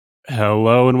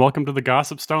Hello and welcome to the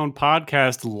Gossip Stone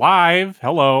podcast live.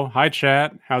 Hello. Hi,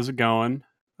 chat. How's it going?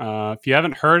 If you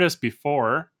haven't heard us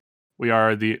before, we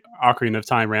are the Ocarina of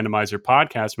Time Randomizer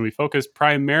podcast, and we focus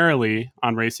primarily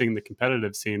on racing in the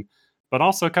competitive scene, but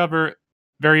also cover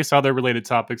various other related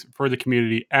topics for the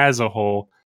community as a whole.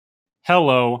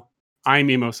 Hello. I'm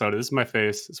Emo Soda. This is my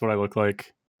face. This is what I look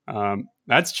like.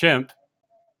 That's Chimp.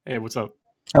 Hey, what's up?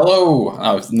 Hello!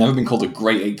 I've never been called a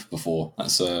Great Ape before.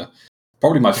 That's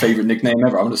probably my favorite nickname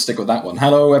ever. I'm going to stick with that one.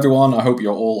 Hello, everyone. I hope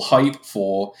you're all hype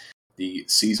for the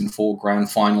Season 4 Grand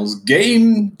Finals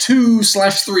Game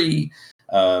 2/3.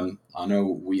 I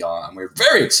know we are, and we're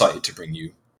very excited to bring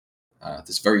you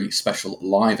this very special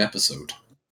live episode.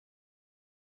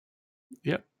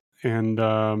 Yep. And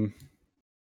we're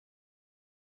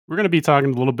going to be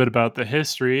talking a little bit about the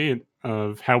history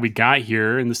of how we got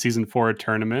here in the Season 4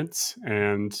 tournaments,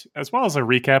 and as well as a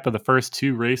recap of the first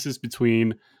two races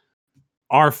between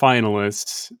our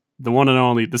finalists, the one and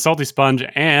only, the Salty Sponge,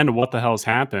 and What the Hell's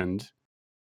Happened.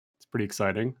 It's pretty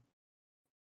exciting.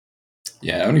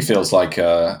 Yeah, it only feels like...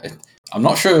 I'm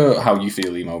not sure how you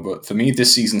feel, Emo, but for me,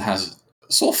 this season has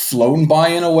sort of flown by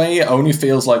in a way. It only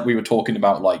feels like we were talking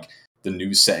about like the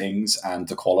new settings and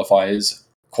the qualifiers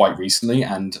quite recently,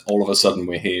 and all of a sudden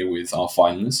we're here with our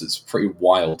finalists. It's pretty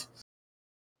wild.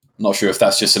 I'm not sure if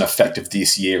that's just an effect of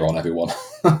this year on everyone.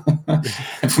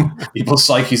 People's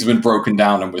psyches have been broken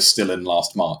down and we're still in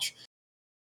last March.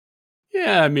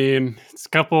 Yeah, I mean, it's a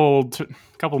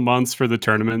couple months for the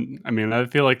tournament. I mean, I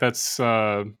feel like that's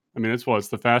it's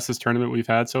the fastest tournament we've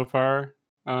had so far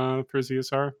for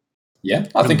ZSR. Yeah,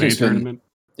 I think it's been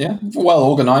well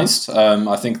organized.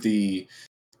 I think the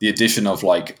addition of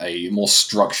like a more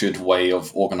structured way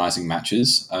of organizing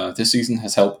matches this season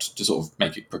has helped to sort of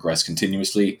make it progress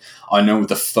continuously. I know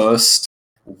the first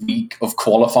week of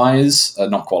the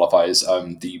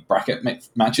bracket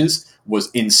matches was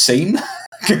insane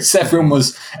because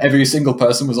every single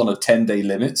person was on a 10-day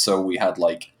limit. So we had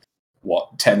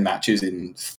 10 matches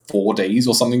in 4 days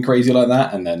or something crazy like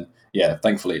that. And then,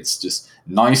 thankfully it's just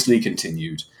nicely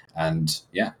continued. And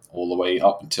all the way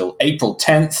up until April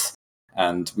 10th.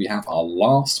 And we have our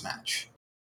last match.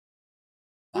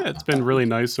 Yeah, it's been really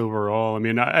nice overall. I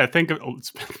mean, I think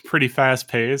it's been pretty fast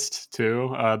paced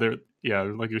too.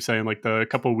 Like you're saying, like the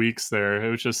couple weeks there,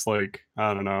 it was just like,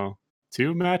 I don't know,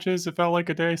 2 matches. It felt like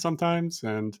a day sometimes,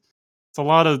 and it's a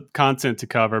lot of content to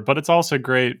cover. But it's also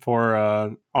great for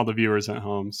all the viewers at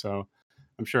home. So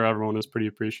I'm sure everyone was pretty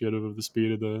appreciative of the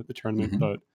speed of the tournament. Mm-hmm.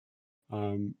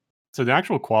 But so the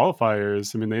actual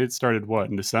qualifiers, I mean, they had started what,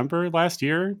 in December last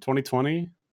year, 2020.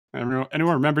 Anyone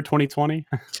remember 2020?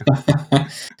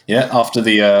 Yeah, after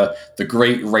the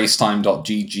great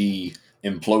racetime.gg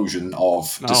implosion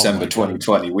of December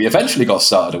 2020, we eventually got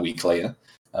started a week later.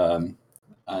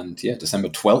 December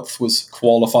 12th was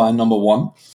qualifier number 1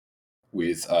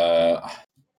 with I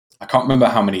can't remember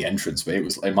how many entrants, but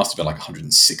it must have been like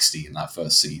 160 in that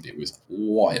first seed. It was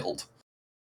wild.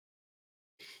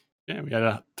 Yeah, we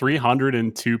had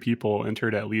 302 people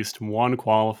entered at least one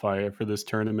qualifier for this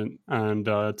tournament, and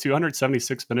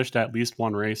 276 finished at least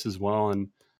one race as well. And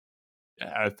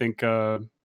I think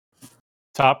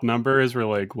top numbers were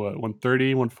like, what,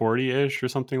 130, 140-ish or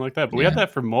something like that. But we had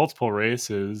that for multiple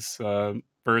races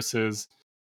versus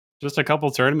just a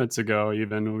couple tournaments ago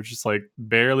even, which is like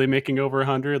barely making over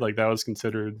 100. Like that was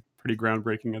considered pretty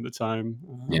groundbreaking at the time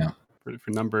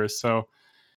for numbers. So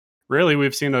really,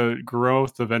 we've seen a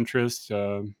growth of interest.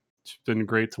 It's been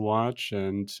great to watch,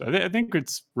 and I think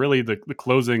it's really the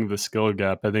closing the skill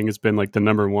gap. I think it's been like the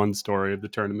number one story of the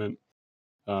tournament.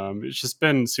 It's just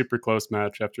been super close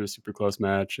match after super close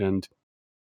match, and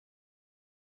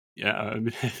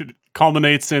it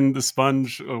culminates in the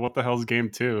Sponge. What the hell's game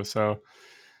 2? So,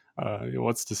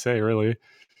 what's to say, really?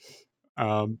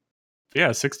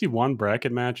 61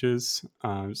 bracket matches.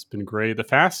 It's been great. The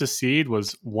fastest seed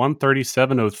was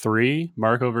 137.03,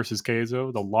 Marco versus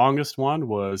Keizo. The longest one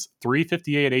was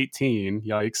 358.18.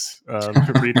 Yikes.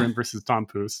 Reedrin versus Tom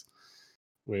Poos,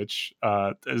 which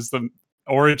is the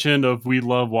origin of We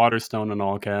Love Waterstone in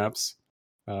all caps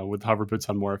with hover boots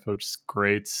on Morpho, which is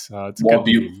great. It's what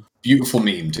a beautiful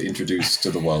meme to introduce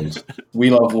to the world. We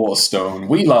love Waterstone.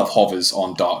 We love hovers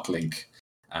on Dark Link.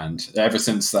 And ever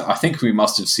since that, I think we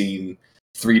must have seen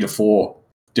 3 to 4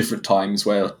 different times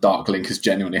where Dark Link has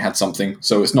genuinely had something.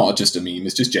 So it's not just a meme;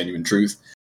 it's just genuine truth.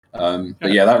 But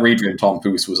that Reedrin and Tom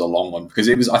Poos was a long one because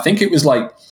I think it was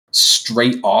like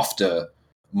straight after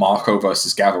Marco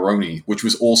versus Gavaroni, which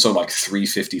was also like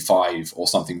 355 or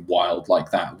something wild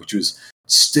like that, which was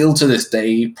still to this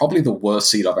day probably the worst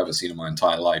seed I've ever seen in my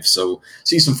entire life. So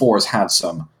Season 4 has had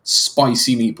some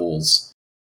spicy meatballs.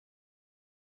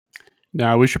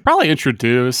 Now, we should probably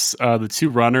introduce the two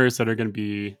runners that are going to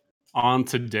be on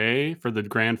today for the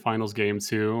grand finals game,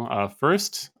 too.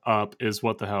 First up is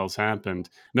What the Hell's Happened.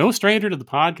 No stranger to the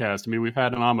podcast. I mean, we've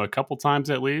had him on a couple times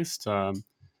at least.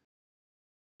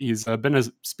 He's been a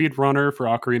speed runner for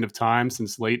Ocarina of Time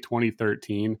since late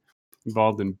 2013,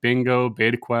 involved in Bingo,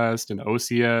 Beta Quest, and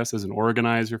OCS as an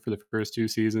organizer for the first two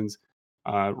seasons.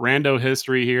 Rando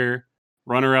history here: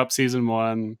 runner up season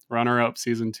one, runner up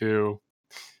season two,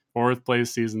 fourth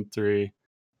place season three,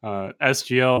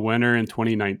 SGL winner in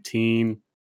 2019,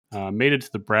 made it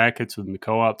to the brackets within the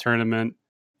co-op tournament,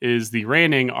 is the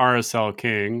reigning RSL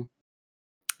king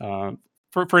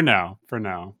for now,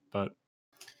 but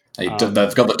They've got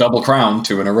the double crown,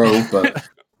 2 in a row, but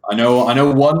I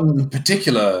know one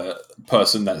particular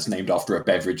person that's named after a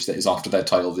beverage that is after their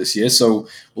title this year. So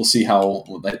we'll see how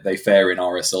they fare in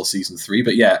RSL season 3.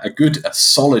 But yeah, a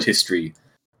solid history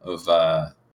of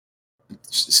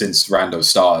since Rando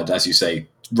started, as you say,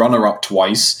 runner up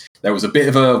twice. There was a bit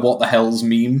of a what the hell's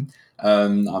meme.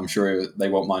 I'm sure they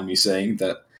won't mind me saying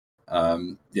that.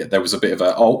 There was a bit of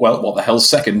a, oh, well, what the hell's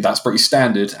second? That's pretty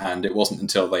standard. And it wasn't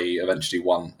until they eventually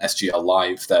won SGL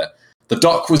Live that the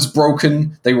duck was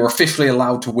broken. They were officially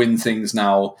allowed to win things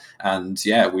now. And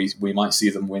yeah, we might see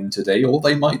them win today, or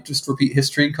they might just repeat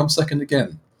history and come second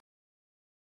again.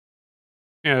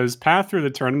 Yeah, his path through the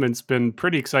tournament's been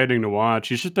pretty exciting to watch.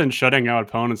 He's just been shutting out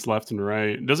opponents left and right.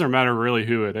 It doesn't matter really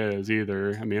who it is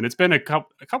either. I mean, it's been a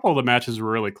couple of the matches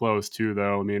were really close too,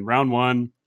 though. I mean, round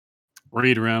one,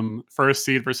 Reed Rim, first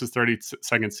seed versus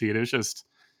 32nd seed. It was just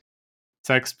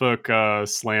textbook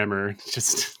slammer.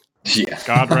 Just Yeah.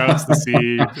 God routes the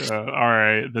seed. All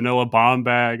right, Vanilla Bomb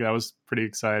Bag. That was pretty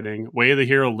exciting. Way of the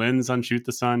Hero Lens on Shoot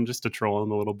the Sun just to troll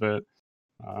him a little bit.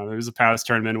 There was a past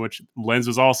tournament in which Lens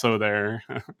was also there.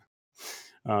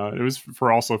 It was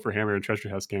also for Hammer and Treasure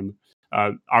House game.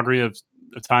 Augury of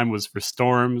Time was for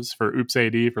Storms, for Oops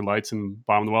AD, for Lights and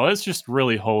Bomb the Well. It's just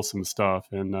really wholesome stuff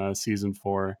in season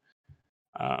 4.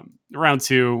 Round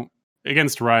 2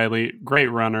 against Riley, great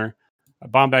runner. A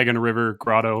bomb bag in a river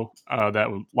grotto that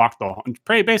locked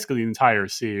basically the entire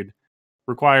seed.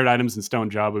 Required items in Stone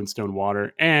Jabu and Stone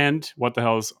Water. And What the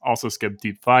Hell's also skipped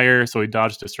Deep Fire, so he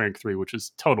dodged a Strength 3, which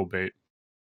is total bait.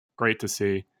 Great to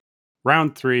see.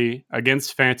 Round 3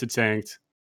 against Fanta Tanked.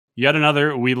 Yet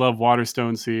another We Love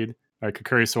Waterstone seed.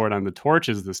 Kakuri Sword on the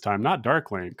torches this time, not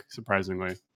Dark Link,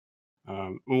 surprisingly.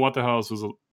 What the Hell's was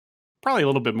probably a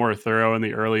little bit more thorough in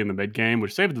the early and the mid game,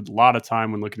 which saved a lot of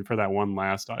time when looking for that one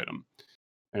last item.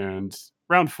 And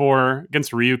round 4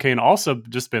 against Ryukane, also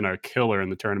just been a killer in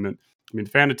the tournament. I mean,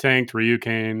 Fanta Tanked,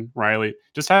 Ryukane, Riley,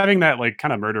 just having that like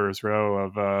kind of murderer's row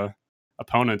of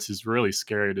opponents is really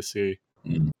scary to see.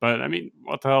 But I mean,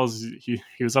 what the hell is he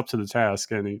was up to the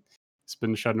task, and he's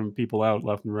been shutting people out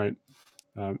left and right.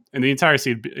 And the entire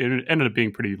seed ended up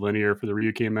being pretty linear for the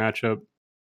Ryukane matchup.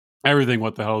 Everything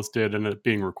What the Hell's did ended up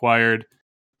being required.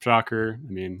 Shocker.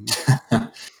 I mean,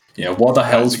 yeah, what the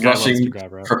hell's the guy rushing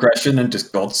progression and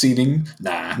just god seeding?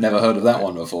 Nah, never heard of that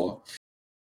one before.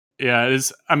 Yeah, it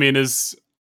is. I mean,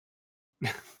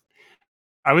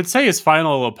 I would say his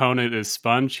final opponent is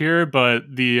Sponge here, but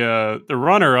the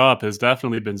runner up has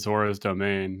definitely been Zora's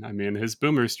Domain. I mean, his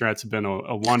boomer strats have been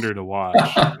a wonder to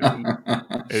watch. And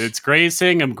it's great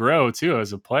seeing him grow too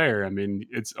as a player. I mean,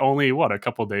 it's only a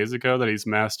couple days ago that he's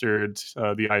mastered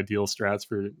the ideal strats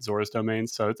for Zora's Domain,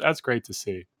 so that's great to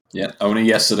see. Yeah, only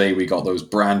yesterday we got those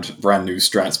brand new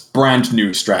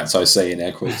strats. I say in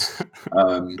air quotes.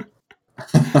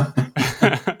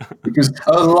 Because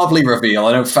a lovely reveal.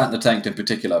 I know Fanta Tanked in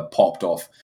particular popped off.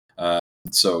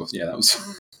 So yeah, that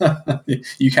was.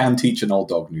 You can teach an old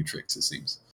dog new tricks, it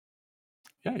seems.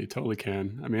 Yeah, you totally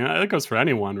can. I mean, that goes for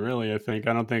anyone, really. I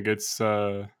don't think it's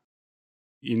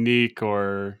unique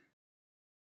or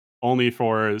only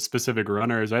for specific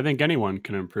runners. I think anyone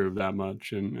can improve that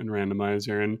much in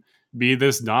randomizer and be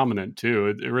this dominant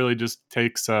too. It really just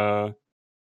takes calm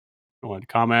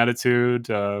attitude,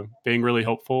 being really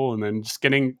hopeful, and then just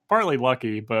getting partly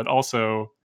lucky, but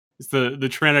also it's the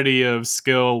trinity of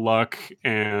skill, luck,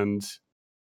 and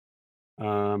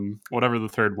whatever the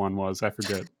third one was, I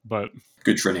forget. But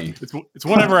good trinity. It's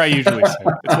whatever I usually say.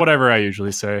 It's whatever I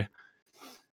usually say.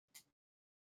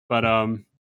 But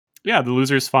yeah, the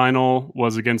losers final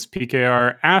was against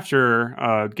PKR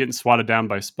after getting swatted down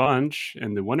by Sponge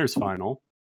in the winners final.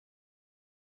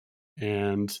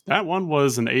 And that one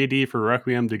was an AD for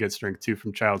Requiem to get strength 2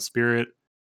 from Child Spirit.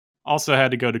 Also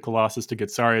had to go to Colossus to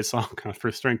get Saria Song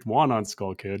for strength 1 on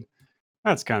Skull Kid.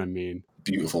 That's kind of mean.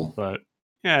 Beautiful. But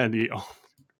yeah, the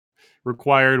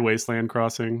required Wasteland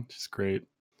Crossing, just great.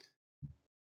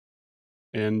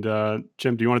 And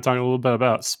Jim, do you want to talk a little bit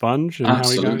about Sponge and how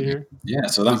he got here? Yeah,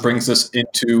 so that brings us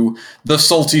into the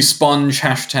Salty Sponge,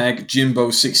 hashtag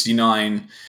Jimbo69.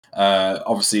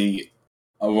 Obviously,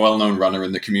 a well-known runner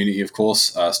in the community, of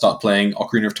course. Start playing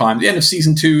Ocarina of Time at the end of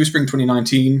Season 2, Spring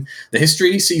 2019. The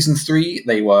history, Season 3,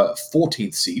 they were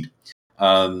 14th seed.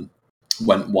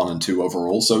 Went 1 and 2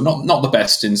 overall, so not the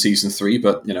best in Season 3,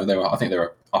 but I think they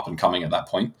were up and coming at that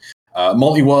point.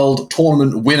 Multi-world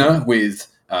tournament winner with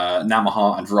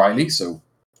Namaha and Riley, so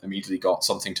immediately got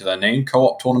something to their name.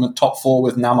 Co-op tournament top 4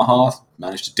 with Namaha,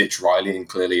 managed to ditch Riley, and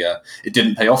clearly it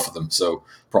didn't pay off for them. So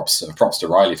props to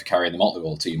Riley for carrying the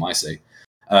multi-world team, I say.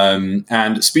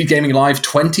 And Speed Gaming Live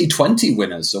 2020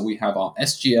 winners. So we have our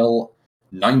SGL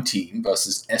 19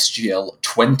 versus SGL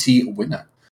 20 winner.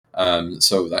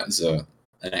 So that is an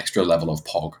extra level of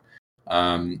POG.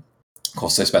 Of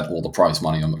course, they spent all the prize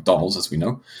money on McDonald's, as we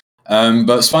know.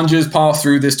 But Sponges power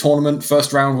through this tournament.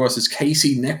 First round versus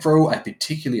Casey Necro, a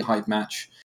particularly hype match.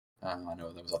 I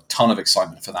know there was a ton of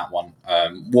excitement for that one.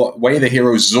 Way of the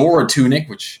Hero Zora Tunic,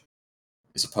 which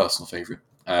is a personal favourite,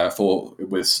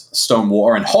 with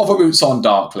Stonewater and Hover Boots on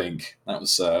Darklink. That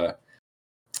was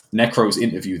Necro's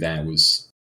interview there was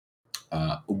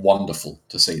wonderful,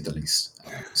 to say the least.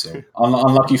 So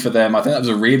unlucky for them. I think that was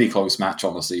a really close match,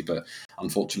 honestly, but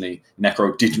unfortunately,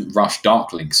 Necro didn't rush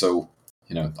Darklink, so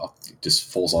it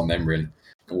just falls on them, really.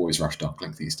 Always rush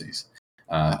Darklink these days.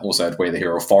 Also had Way of the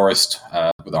Hero Forest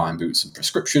with Iron Boots and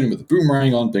Prescription with the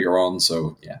Boomerang on, bigger on,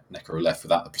 so yeah, Necro left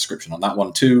without the Prescription on that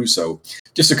one too, so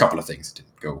just a couple of things that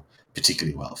didn't go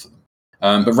particularly well for them.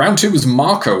 But round 2 was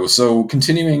Marco, so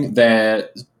continuing their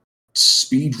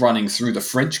speed running through the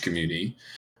French community,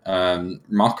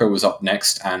 Marco was up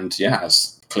next, and yeah,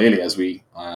 as we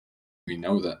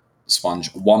know that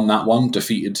Sponge won that one,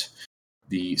 defeated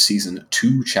the Season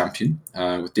 2 champion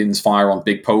with Din's Fire on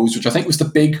Big Pose, which I think was the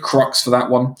big crux for that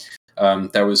one.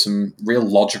 There was some real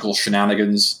logical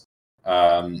shenanigans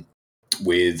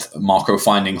with Marco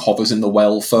finding hovers in the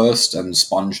well first and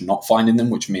Sponge not finding them,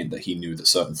 which meant that he knew that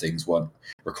certain things weren't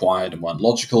required and weren't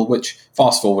logical, which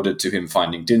fast-forwarded to him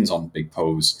finding Din's on Big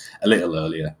Pose a little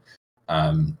earlier.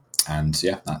 And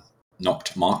yeah, that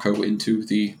knocked Marco into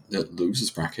the losers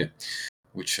bracket,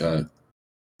 which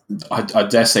I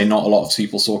dare say not a lot of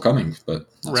people saw coming, but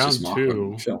that's round just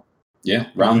Marco. 2. Sure. Yeah,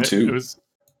 round 2. It was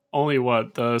only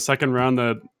the second round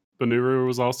that Banuru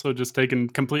was also just taken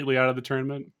completely out of the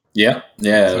tournament. Yeah,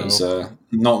 it was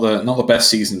not the best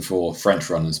season for French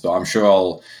runners, but I'm sure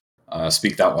I'll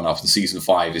speak that one up. And Season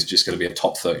 5 is just going to be a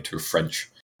top 32 of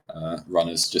French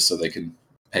runners, just so they can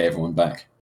pay everyone back.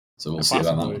 So we'll see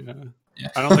about that. Yeah.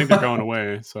 I don't think they're going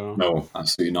away. So no,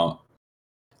 absolutely not.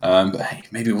 But hey,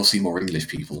 maybe we'll see more English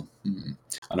people.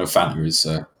 I know Fanta is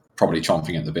probably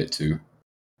chomping at the bit to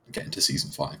get into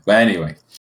Season 5. But anyway,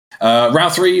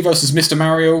 round 3 versus Mr.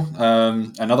 Mario.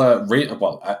 Another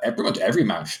pretty much every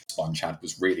match Sponge had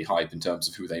was really hype in terms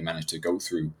of who they managed to go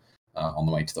through on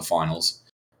the way to the finals.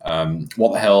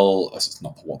 What the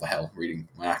hell? Reading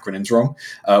my acronyms wrong.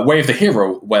 Way of the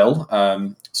Hero.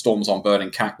 Storm was on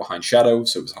Burning Cat behind Shadow,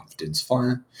 so it was half Din's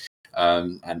Fire.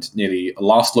 And nearly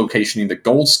last location in the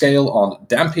gold scale on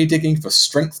Dampe Digging for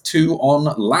Strength 2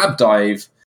 on Lab Dive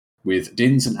with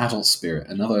Din's and Adult Spirit.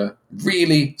 Another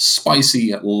really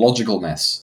spicy, logical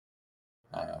mess.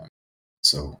 That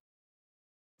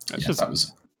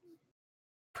was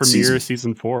premiere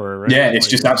season 4, right? Yeah, it's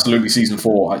just absolutely Season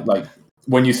 4.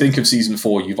 When you think of Season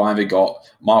 4, you've either got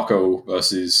Marco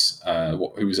versus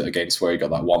who was it against, where he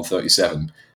got that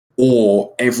 137,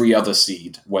 or every other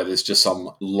seed where there's just some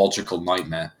logical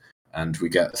nightmare, and we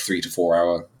get a 3 to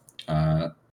 4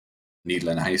 hour needle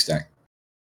in a haystack.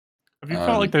 Have you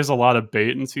felt like there's a lot of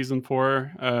bait in Season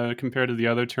 4 compared to the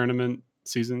other tournament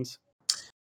seasons?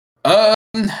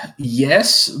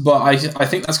 Yes, but I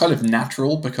think that's kind of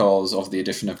natural because of the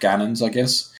addition of Ganon's, I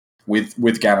guess. With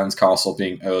Ganon's Castle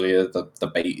being earlier,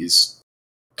 the bait is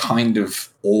kind of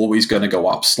always going to go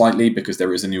up slightly because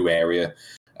there is a new area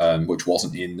which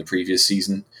wasn't in the previous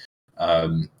season.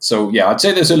 So yeah, I'd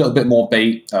say there's a little bit more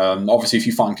bait. Obviously, if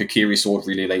you find Kokiri Sword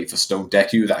really late for Stone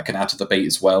Deku, that can add to the bait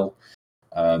as well.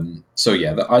 So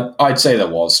yeah, I'd say there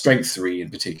was. Strength 3 in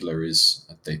particular is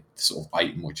the sort of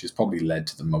item which has probably led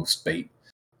to the most bait,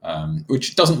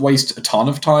 which doesn't waste a ton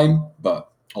of time,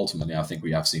 but ultimately I think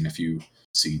we have seen a few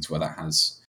seeds where that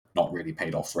has not really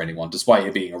paid off for anyone, despite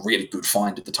it being a really good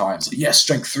find at the time. It's like, yes,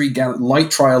 Strength 3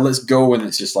 Light Trial, let's go, and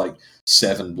it's just like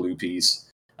 7 blue peas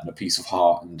and a piece of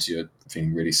heart, and you're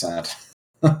feeling really sad.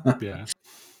 Yeah.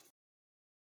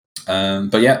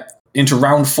 But yeah, into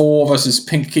round 4 versus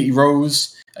Pink Kitty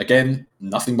Rose. Again,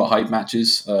 nothing but hype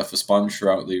matches for Sponge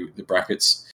throughout the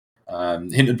brackets.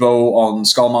 Hinted bow on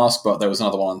Skull Mask, but there was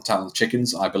another one on Talon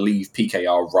Chickens. I believe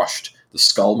PKR rushed the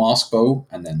Skull Mask bow,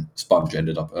 and then Sponge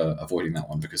ended up avoiding that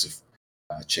one because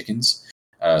of chickens.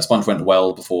 Sponge went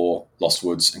well before Lost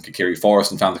Woods and Kokiri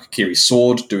Forest and found the Kokiri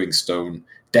Sword doing stone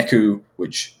Deku,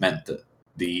 which meant that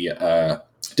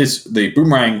the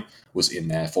boomerang was in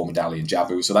there for Medallion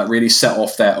Jabu. So that really set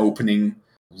off their opening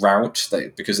route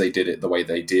because they did it the way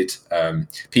they did.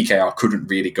 PKR couldn't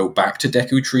really go back to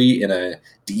Deku Tree in a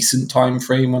decent time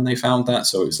frame when they found that,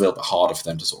 so it was a little bit harder for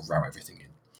them to sort of route everything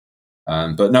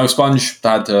in. But no, Sponge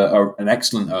had an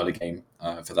excellent early game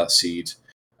for that seed.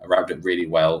 Routed it really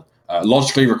well.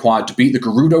 Logically required to beat the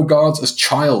Gerudo guards as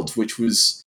child, which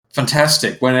was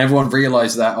fantastic. When everyone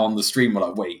realized that on the stream, we're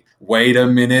like, wait a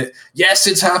minute. Yes,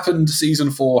 it's happened. Season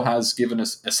 4 has given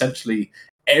us essentially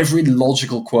every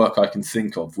logical quirk I can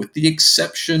think of, with the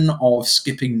exception of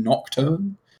skipping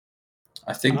Nocturne,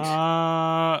 I think.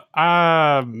 I'm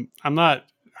not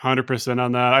 100%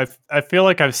 on that. I feel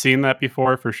like I've seen that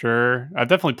before for sure. I've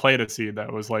definitely played a seed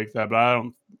that was like that, but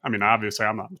obviously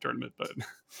I'm not in the tournament, but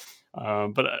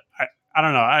I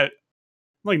don't know. I'm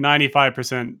like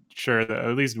 95% sure that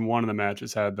at least one of the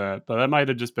matches had that, but that might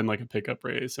have just been like a pickup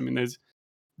race. I mean, there's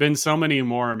been so many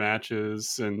more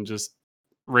matches and just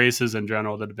races in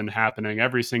general that have been happening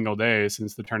every single day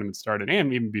since the tournament started,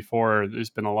 and even before. There's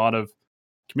been a lot of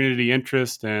community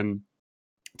interest and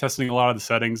testing a lot of the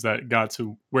settings that got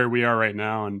to where we are right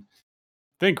now, and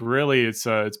I think really it's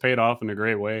paid off in a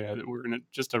great way. We're in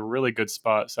just a really good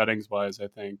spot settings wise. I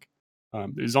think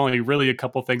there's only really a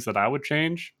couple things that I would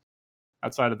change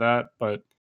outside of that, but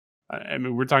I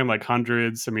mean, we're talking like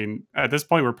hundreds. I mean, at this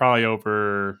point, we're probably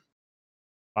over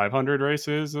 500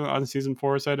 races on season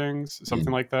 4 settings,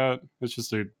 something like that. It's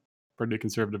just a pretty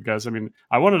conservative guess. I mean,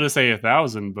 I wanted to say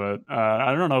 1,000, but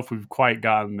I don't know if we've quite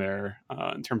gotten there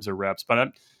in terms of reps, but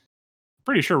I'm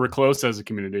pretty sure we're close as a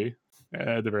community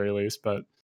at the very least. But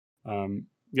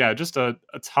yeah, just a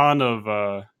ton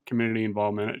of community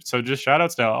involvement. So just shout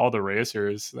outs to all the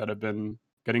racers that have been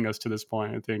getting us to this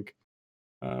point. I think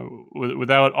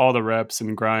without all the reps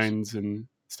and grinds and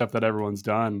stuff that everyone's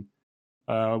done,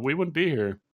 we wouldn't be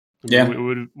here. I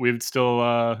mean, we'd still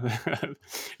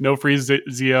no free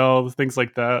ZL, things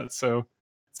like that. So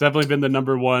it's definitely been the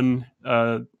number one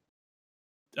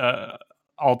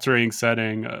altering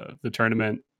setting the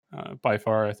tournament by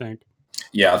far, I think.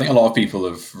 Yeah, I think a lot of people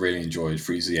have really enjoyed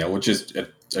FreeZL, which is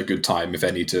a good time, if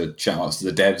any, to shout out to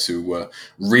the devs who were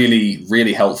really,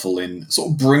 really helpful in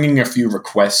sort of bringing a few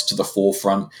requests to the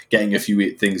forefront, getting a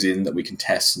few things in that we can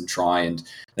test and try. And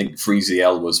I think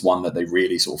FreeZL was one that they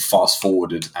really sort of fast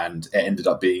forwarded, and it ended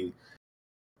up being,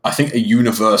 I think, a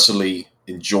universally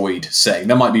enjoyed setting.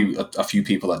 There might be a few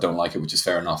people that don't like it, which is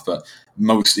fair enough, but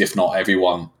most, if not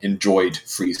everyone, enjoyed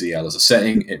FreeZL as a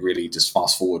setting. It really just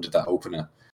fast forwarded that opener.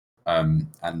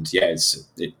 And yeah,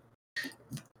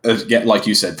 like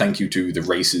you said, thank you to the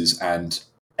races and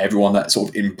everyone that sort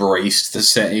of embraced the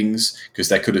settings, because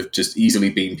there could have just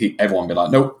easily been everyone be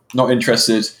like, nope, not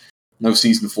interested, no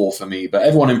season 4 for me. But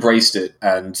everyone embraced it,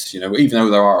 and even though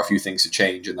there are a few things to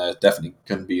change and there definitely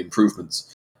can be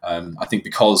improvements, I think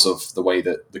because of the way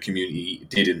that the community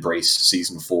did embrace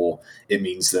season 4, it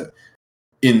means that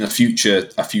in the future,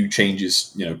 a few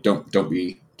changes, don't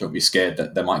be scared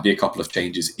that there might be a couple of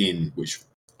changes in which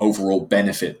overall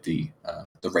benefit the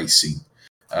race scene.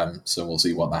 So we'll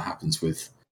see what that happens with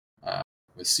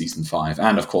season 5.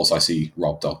 And of course, I see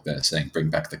Rob Dog there saying, "Bring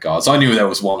back the guards." I knew there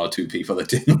was one or two people that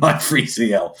didn't like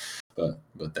FreeZL,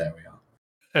 but there we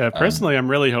are. Personally,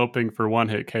 I'm really hoping for One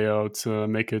Hit KO to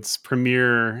make its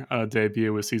premiere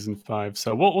debut with season 5.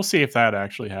 So we'll see if that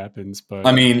actually happens. But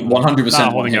I mean,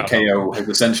 100% One Hit KO has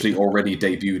essentially already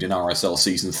debuted in RSL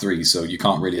season 3, so you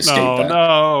can't really escape that.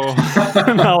 No,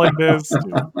 not like this.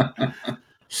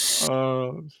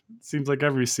 Seems like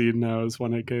every seed now is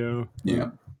One Hit KO. Yeah.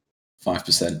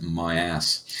 5% my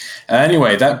ass.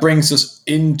 Anyway, that brings us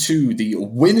into the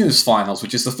winners finals,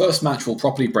 which is the first match we'll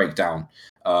properly break down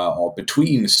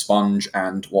between Sponge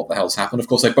and What the Hell's Happened. Of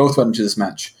course, they both went into this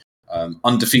match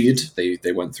undefeated.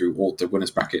 They went through all the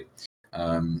winners bracket,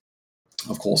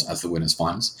 of course, as the winners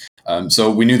finals.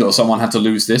 So we knew that someone had to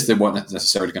lose this. They weren't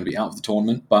necessarily going to be out of the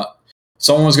tournament, but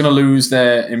someone was going to lose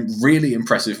their really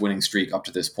impressive winning streak up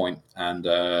to this point. And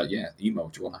Emo,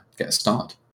 do you want to get us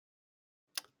started?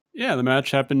 Yeah, the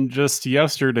match happened just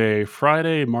yesterday,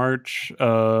 Friday, March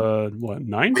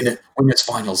 9th? Winners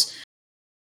finals.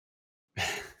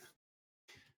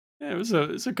 Yeah, it was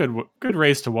a good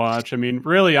race to watch. I mean,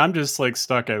 really, I'm just like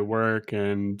stuck at work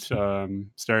and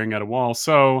staring at a wall.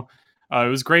 So it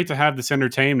was great to have this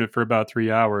entertainment for about 3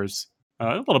 hours.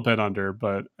 a little bit under,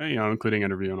 but including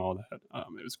interview and all that.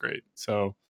 It was great.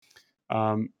 So,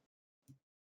 um,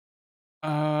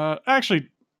 actually,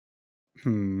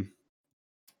 hmm,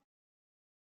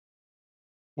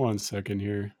 1 second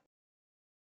here.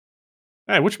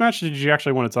 Hey, which match did you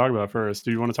actually want to talk about first?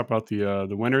 Do you want to talk about the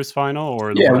winners final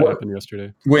or the Yeah, one that happened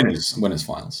yesterday? winners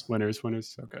finals. Winners.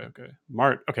 Okay.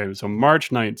 Okay, so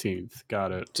March 19th.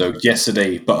 Got it. So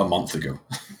yesterday, but a month ago.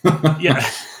 Yeah.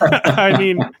 I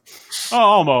mean,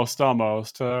 almost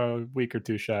a week or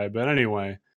two shy, but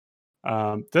anyway.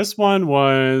 This one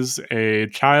was a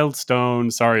Child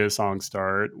Stone Saria song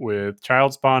start with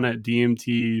Child Spawn at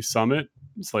DMT Summit.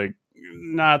 It's like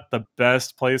not the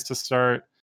best place to start.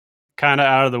 Kind of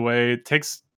out of the way. It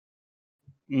takes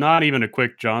not even a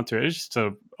quick jaunt. It's just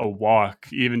a walk,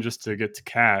 even just to get to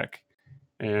CAC.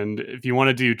 And if you want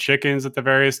to do chickens at the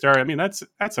very start, I mean that's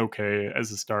okay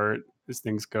as a start as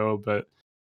things go. But if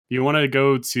you want to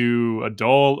go to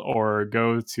adult or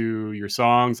go to your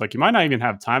songs, like you might not even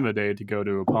have time of day to go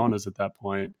to opponents at that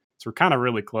point. So we're kind of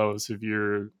really close if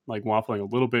you're like waffling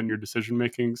a little bit in your decision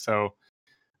making. So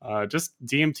just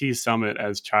DMT Summit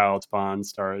as Child Spawn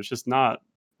start. It's just not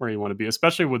where you want to be,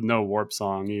 especially with no warp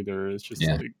song either. It's just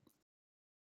Yeah. like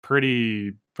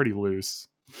pretty loose.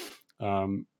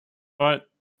 Um, but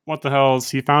what the hell's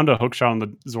he found a hook shot on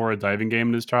the Zora diving game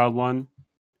in his child one.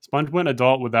 Sponge went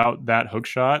adult without that hook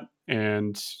shot,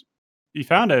 and he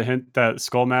found a hint that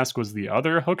Skull Mask was the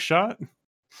other hook shot.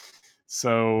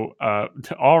 So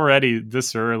already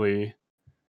this early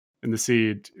in the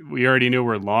seed, we already knew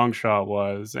where Long Shot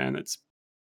was, and it's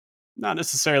not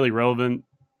necessarily relevant.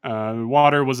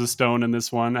 Water was a stone in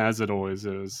this one, as it always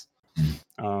is.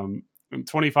 Um,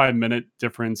 25-minute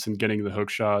difference in getting the hook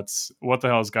shots. What the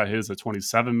hell's got his at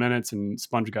 27 minutes, and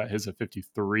Sponge got his at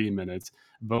 53 minutes.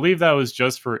 I believe that was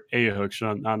just for a hook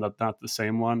shot, not the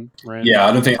same one, right? Yeah,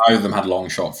 I don't think either of them had long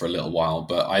shot for a little while,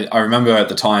 but I remember at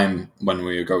the time when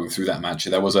we were going through that match,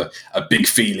 there was a big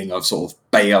feeling of sort of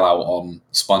bailout on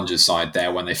Sponge's side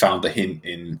there when they found the hint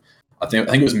in. I think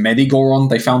it was Medigoron.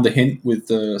 They found the hint with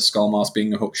the Skull Mask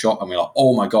being a hook shot, and we were like,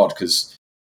 "Oh my god!" Because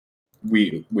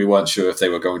we weren't sure if they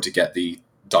were going to get the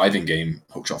diving game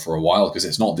hookshot for a while because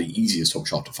it's not the easiest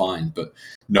hookshot to find. But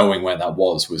knowing where that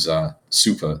was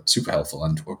super helpful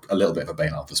and a little bit of a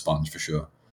bailout for Sponge for sure.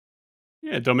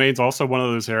 Yeah, Domain's also one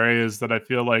of those areas that I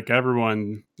feel like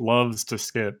everyone loves to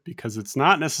skip because it's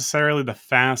not necessarily the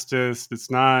fastest. It's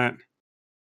not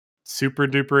super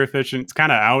duper efficient. It's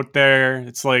kind of out there.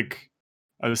 It's like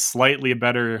a slightly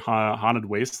better haunted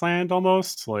wasteland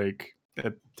almost. Like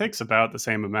it takes about the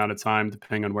same amount of time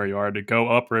depending on where you are to go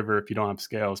upriver if you don't have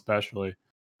scale, especially.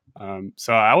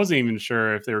 So I wasn't even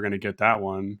sure if they were going to get that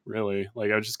one really.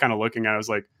 Like I was just kind of looking at it, I was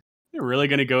like, they're really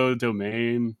going to go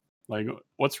Domain? Like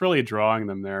what's really drawing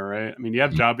them there, right? I mean, you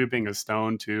have Jabu being a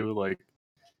stone too. Like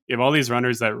you have all these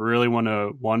runners that really want to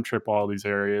one trip all these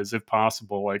areas if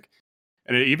possible. Like,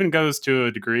 and it even goes to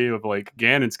a degree of like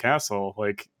Ganon's castle,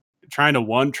 like trying to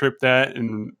one trip that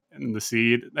in the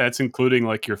seed. That's including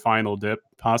like your final dip,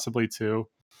 possibly too.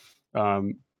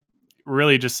 Um,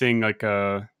 really, just seeing like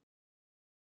a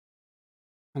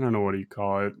I don't know what do you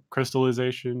call it,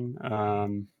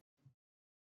 crystallization.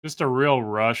 Just a real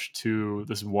rush to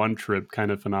this one trip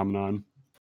kind of phenomenon.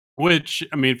 Which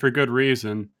I mean, for good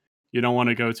reason. You don't want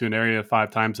to go to an area 5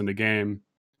 times in the game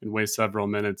and waste several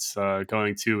minutes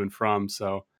going to and from.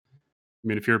 So I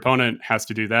mean, if your opponent has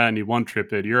to do that and you one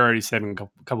trip it, you're already saving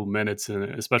a couple minutes,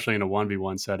 especially in a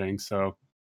 1v1 setting. So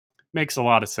makes a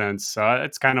lot of sense.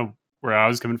 It's kind of where I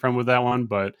was coming from with that one.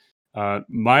 But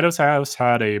Midos House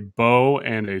had a bow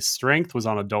and a strength was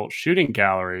on adult shooting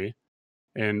gallery.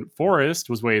 And Forest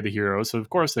was way the hero. So, of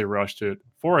course, they rushed it.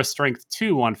 Forest strength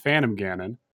 2 on Phantom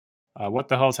Ganon. What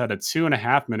the Hell's had a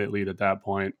 2.5 minute lead at that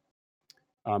point.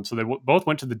 So they both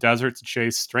went to the desert to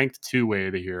chase strength 2 way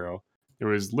the hero. There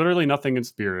was literally nothing in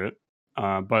spirit,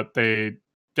 but they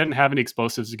didn't have any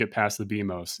explosives to get past the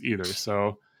BMOS either.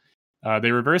 So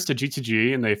they reversed to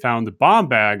GTG and they found the bomb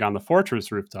bag on the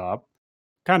fortress rooftop.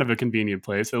 Kind of a convenient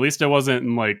place. At least it wasn't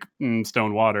in like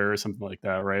Stone Water or something like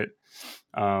that, right?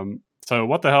 So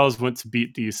what the Hells went to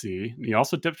beat DC. He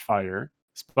also dipped fire.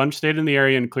 Sponge stayed in the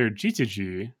area and cleared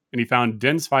GTG, and he found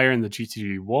Din's fire in the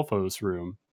GTG Wolfos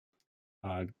room.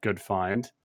 Good find,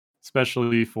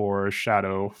 especially for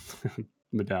Shadow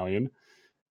Medallion.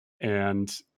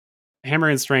 And Hammer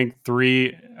and Strength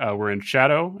 3 were in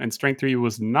Shadow, and Strength 3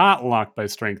 was not locked by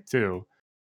Strength 2.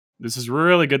 This is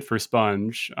really good for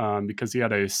Sponge because he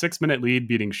had a 6-minute lead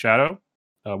beating Shadow,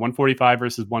 145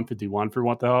 versus 151 for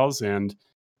What the Hells, and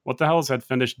What the Hells had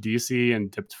finished DC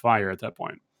and dipped fire at that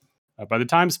point. By the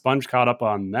time Sponge caught up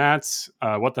on that,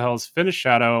 What the Hell's finished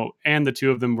Shadow, and the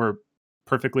two of them were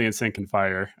perfectly in sync and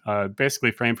fire.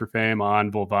 Basically, frame for frame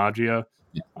on Volvagia,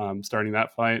 starting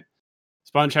that fight.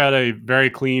 Sponge had a very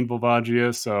clean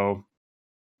Volvagia, so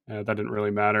that didn't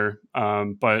really matter.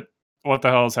 But What the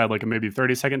Hell's had like a maybe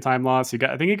 30-second time loss.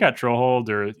 I think he got troll hold,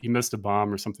 or he missed a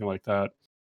bomb or something like that.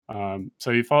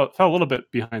 So he fell a little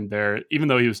bit behind there, even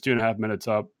though he was 2.5 minutes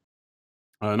up.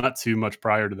 Not too much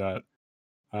prior to that.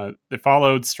 They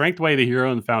followed Strengthway the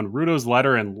Hero and found Rudo's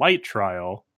Letter and Light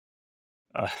Trial.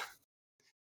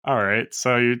 All right,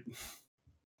 so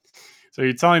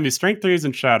you're telling me Strength 3 is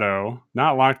in Shadow,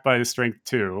 not locked by Strength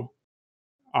 2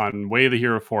 on Way of the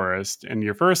Hero Forest, and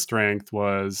your first strength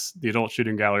was the Adult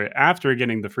Shooting Gallery after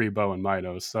getting the free bow and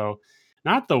Mitos. So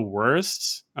not the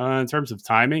worst in terms of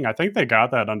timing. I think they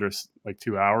got that under like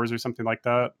 2 hours or something like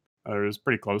that. It was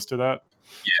pretty close to that.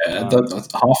 Yeah,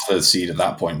 half the seed at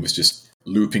that point was just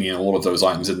looping in all of those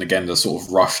items, and again the sort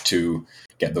of rush to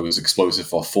get those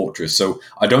explosive off Fortress. So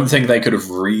I don't think they could have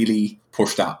really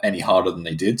pushed that any harder than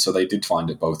they did. So they did find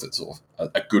it both at sort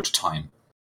of a good time.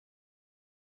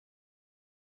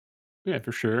 Yeah,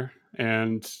 for sure.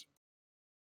 And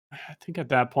I think at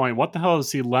that point, What the Hell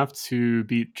is he left to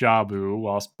beat Jabu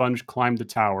while Sponge climbed the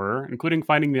tower, including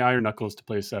finding the Iron Knuckles to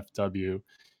place FW.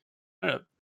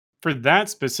 For that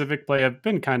specific play, I've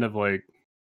been kind of like,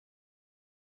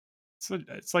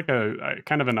 it's like a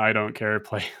kind of an I don't care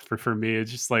play for me. It's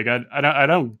just like I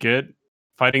don't get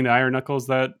fighting the Iron Knuckles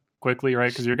that quickly,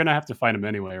 right? Because you're gonna have to fight him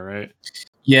anyway, right?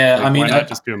 Yeah, like, I mean, why not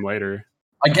just do him later?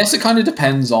 I guess it kind of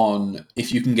depends on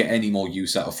if you can get any more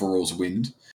use out of Furor's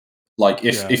Wind. Like,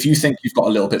 if you think you've got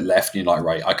a little bit left and you're like,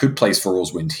 right, I could place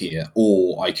Furor's Wind here,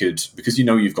 or I could, because you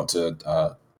know you've got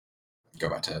to go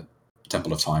back to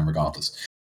Temple of Time regardless.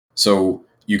 So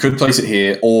you could place it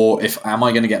here, or am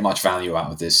I going to get much value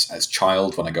out of this as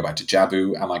child when I go back to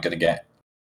Jabu? Am I going to get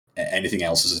anything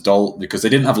else as adult? Because they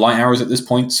didn't have light arrows at this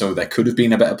point, so there could have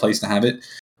been a better place to have it.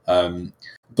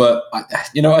 But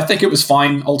I think it was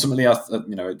fine. Ultimately,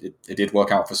 it did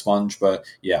work out for Sponge. But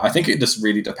yeah, I think it just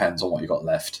really depends on what you got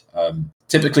left.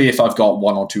 Typically, if I've got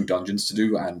 1 or 2 dungeons to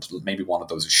do, and maybe one of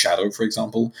those is Shadow, for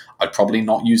example, I'd probably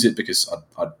not use it because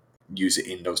I'd use it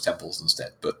in those temples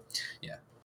instead. But yeah.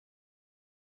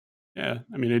 Yeah,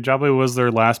 I mean, Jabu was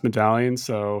their last medallion,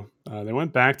 so they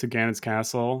went back to Ganon's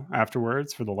castle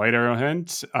afterwards for the light arrow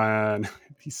hint. And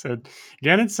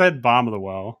Ganon said Bomb of the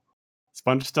Well.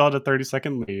 Sponge still had a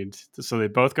 30-second lead, so they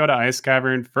both go to Ice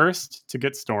Cavern first to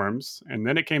get storms, and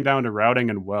then it came down to routing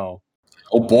and well.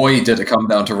 Oh boy, did it come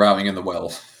down to routing in the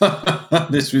well.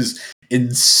 This was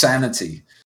insanity.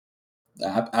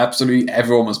 Absolutely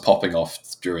everyone was popping off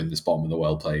during this Bottom of the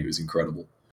Well play. It was incredible.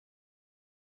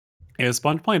 Yeah,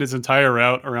 Sponge played his entire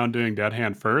route around doing Dead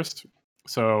Hand first.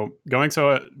 So going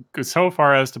so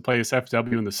far as to place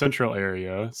FW in the central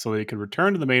area so that he could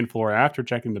return to the main floor after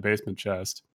checking the basement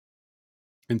chest.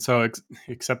 And so,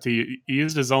 except he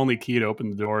used his only key to open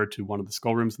the door to one of the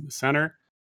skull rooms in the center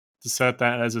to set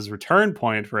that as his return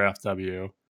point for FW.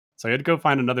 So he had to go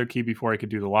find another key before he could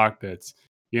do the lock bits.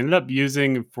 He ended up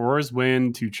using Furor's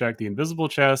Wind to check the invisible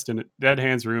chest in Dead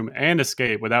Hand's room and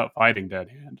escape without fighting Dead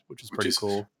Hand, which is pretty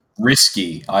cool.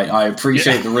 Risky. I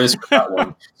appreciate the risk of that one.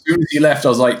 As soon as he left, I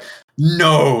was like,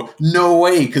 no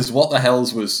way, because What the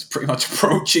Hells was pretty much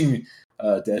approaching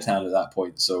Dead Hand at that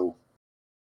point, so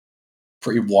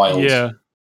pretty wild. Yeah.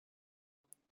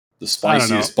 The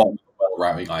spiciest Bottom of the Well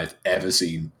routing I've ever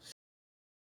seen.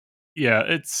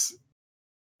 Yeah,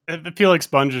 I feel like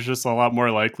Sponge is just a lot more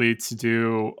likely to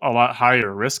do a lot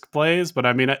higher risk plays, but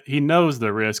I mean, he knows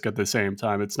the risk at the same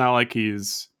time. It's not like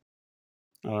he's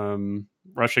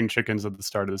rushing chickens at the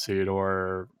start of the seed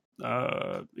or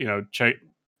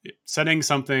setting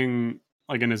something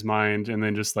like in his mind and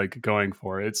then just like going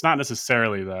for it. It's not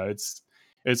necessarily that.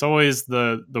 It's always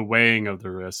the weighing of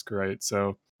the risk, right?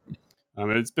 So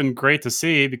it's been great to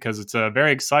see because it's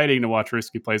very exciting to watch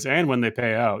risky plays and when they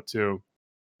pay out too.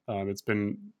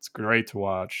 It's great to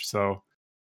watch. So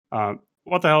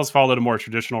What the Hell's followed a more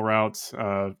traditional route.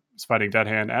 Fighting Dead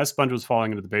Hand as Sponge was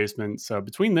falling into the basement. So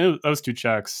between those two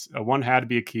checks, one had to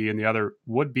be a key and the other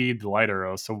would be the light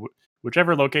arrow. So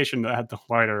whichever location that had the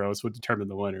light arrows would determine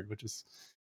the winner, which is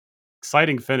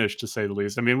exciting finish to say the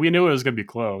least. I mean, we knew it was going to be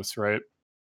close, right?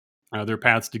 Their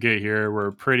paths to get here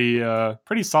were pretty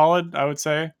solid, I would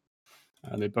say.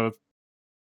 They both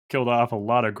killed off a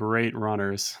lot of great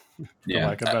runners, for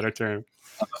lack of a better term.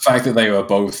 The fact that they were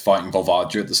both fighting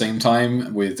Volvagia at the same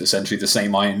time with essentially the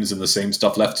same items and the same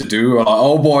stuff left to do. Like,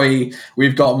 oh boy,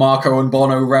 we've got Marco and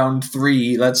Bono round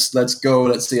 3. Let's go.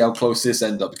 Let's see how close this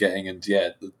ends up getting. And yeah,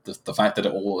 the fact that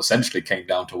it all essentially came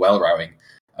down to well routing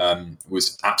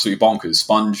was absolutely bonkers.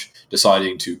 Sponge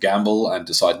deciding to gamble and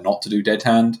decide not to do dead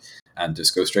hand and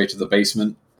just go straight to the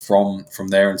basement from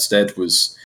there instead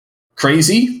was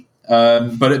crazy.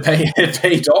 But it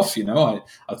paid off.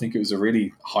 I think it was a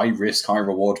really high risk, high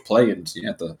reward play, and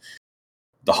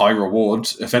the high reward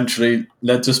eventually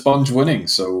led to Sponge winning.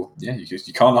 So yeah,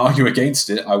 you can't argue against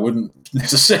it. I wouldn't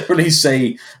necessarily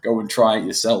say go and try it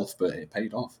yourself, but it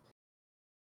paid off.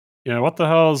 Yeah, what the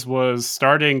hell's was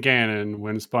starting Ganon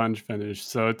when Sponge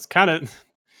finished. So it's kind of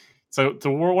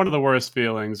one of the worst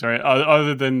feelings, right?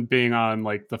 Other than being on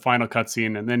like the final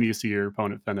cutscene and then you see your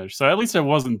opponent finish. So at least it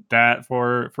wasn't that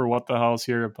for what the hell's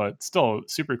here, but still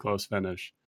super close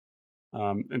finish.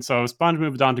 And so Sponge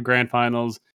moved on to grand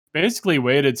finals, basically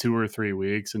waited 2 or 3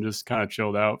 weeks and just kind of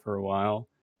chilled out for a while.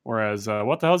 Whereas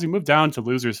what the hell's he moved down to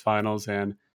losers finals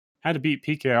and had to beat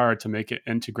PKR to make it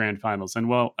into grand finals. And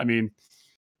well, I mean,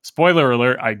 spoiler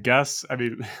alert, I guess. I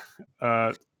mean,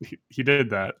 he did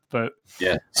that, but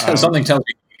yeah, something tells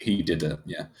me he did it.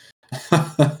 Yeah.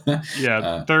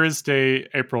 Yeah, Thursday,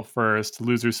 April 1st,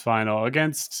 losers final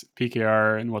against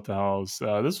PKR and what the hell's.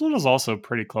 This one was also a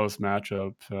pretty close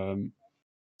matchup.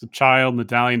 The Child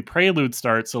Medallion Prelude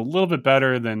starts a little bit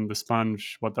better than the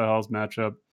Sponge what the hell's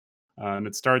matchup. And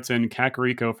it starts in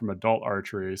Kakariko from Adult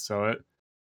Archery, so it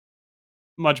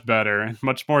much better,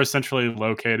 much more centrally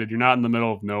located. You're not in the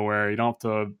middle of nowhere. You don't have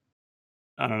to,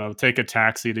 I don't know, take a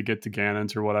taxi to get to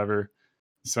Ganon's or whatever.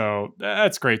 So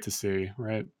that's great to see,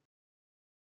 right?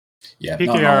 Yeah,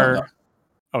 PKR. no.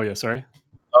 Oh yeah, sorry.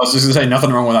 I was just gonna say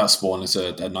nothing wrong with that spawn. It's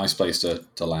a nice place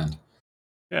to land.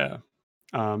 Yeah.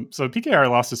 So PKR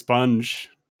lost to Sponge.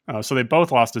 So they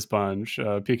both lost to Sponge.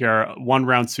 PKR 1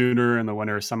 round sooner in the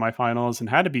winner semifinals and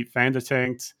had to beat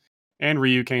Fandatank and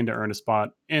Ryukane to earn a spot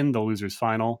in the losers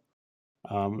final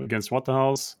against what the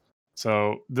hells.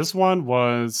 So this one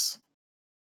was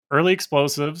early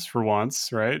explosives for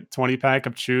once, right? 20 pack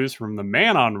of chews from the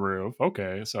man on roof.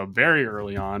 Okay, so very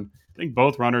early on. I think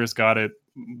both runners got it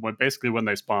basically when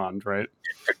they spawned, right?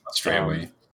 Pretty much straight away.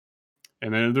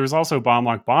 And then there's also Bomb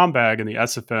Lock Bomb Bag in the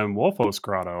SFM Wolfos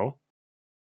Grotto.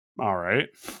 All right.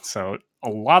 So a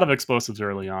lot of explosives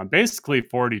early on, basically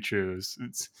 40 chews.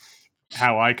 It's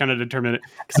how I kind of determine it.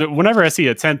 Because whenever I see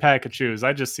a 10 pack of chews,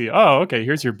 I just see, oh, okay,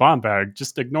 here's your bomb bag.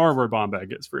 Just ignore where bomb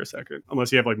bag is for a second,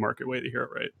 unless you have like market way to hear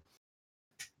it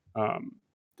right.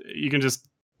 You can just,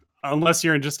 unless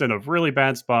you're just in a really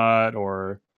bad spot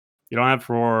or you don't have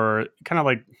for kind of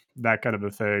like that kind of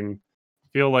a thing,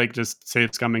 feel like just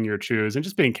safe scumming your chews and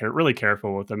just being really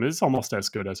careful with them is almost as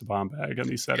good as a bomb bag in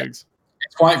these settings.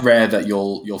 It's quite rare that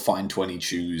you'll find 20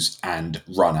 chews and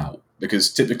run out,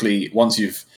 because typically once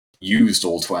you've used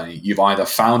all 20, you've either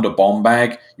found a bomb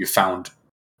bag, you've found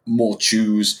more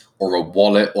chews, or a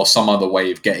wallet, or some other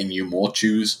way of getting you more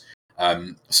chews.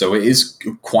 So it is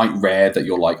quite rare that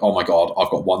you're like, oh my god,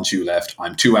 I've got 1 chew left,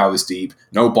 I'm 2 hours deep,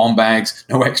 no bomb bags,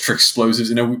 no extra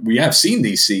explosives. We have seen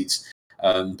these seeds.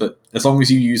 But as long as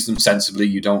you use them sensibly,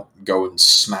 you don't go and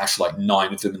smash like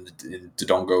 9 of them in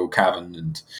Dodongo Cavern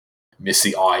and miss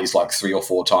the eyes like 3 or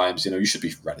 4 times. You should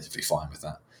be relatively fine with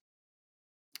that.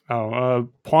 Oh,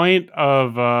 point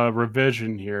of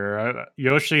revision here.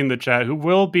 Yoshi in the chat, who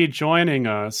will be joining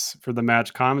us for the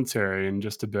match commentary in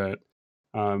just a bit.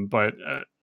 But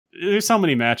there's so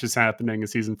many matches happening in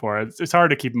season 4. It's hard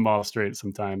to keep them all straight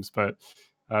sometimes. But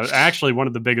actually, one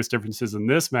of the biggest differences in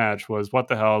this match was what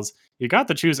the hell's you got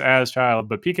to choose as Child,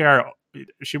 but PKR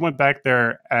she went back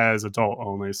there as adult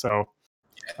only. So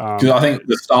because I think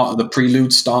the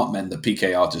prelude start meant that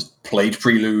PKR just played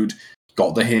prelude,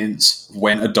 got the hints,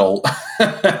 went adult,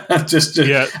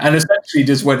 yeah. And essentially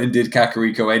just went and did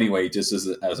Kakariko anyway, just as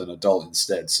an adult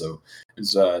instead. So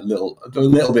it's a little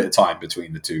bit of time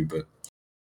between the two. But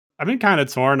I've been kind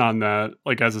of torn on that,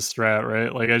 like as a strat,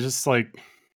 right? Like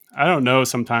I don't know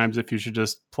sometimes if you should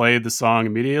just play the song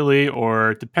immediately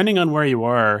or depending on where you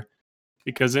are,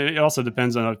 because it also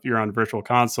depends on if you're on Virtual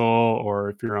Console or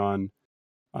if you're on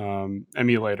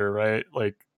emulator, right?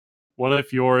 Like, what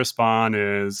if your spawn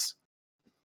is,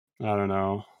 I don't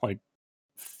know, like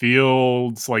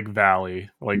fields, like valley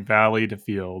to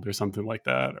field or something like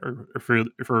that, or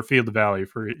for field to valley,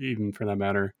 for that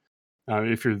matter.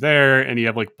 If you're there and you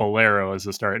have like Bolero as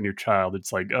a start in your Child,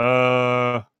 it's like,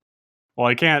 well,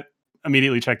 I can't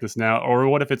immediately check this now. Or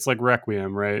what if it's like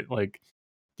Requiem, right? Like,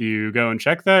 do you go and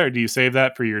check that, or do you save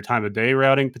that for your time of day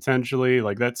routing potentially?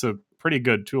 Like, that's a pretty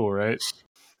good tool, right?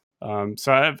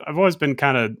 So I've always been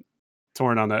kind of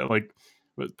torn on that. Like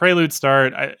with Prelude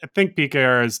start, I think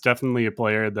PKR is definitely a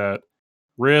player that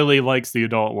really likes the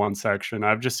adult 1 section.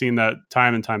 I've just seen that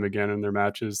time and time again in their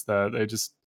matches that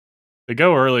they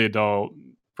go early adult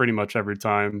pretty much every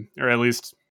time, or at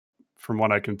least from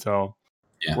what I can tell.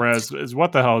 Yeah. Whereas is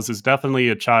What the Hell is definitely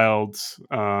a child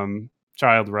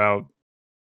route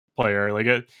player. Like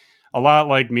a lot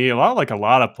like me, a lot like a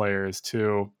lot of players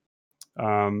too.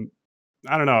 Um,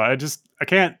 I don't know. I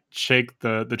can't shake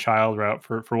the child route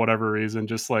for whatever reason.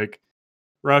 Just like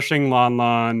rushing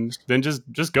Lon, then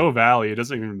just go Valley. It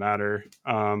doesn't even matter.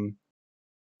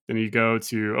 Then you go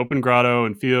to Open Grotto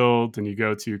and Field, and you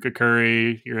go to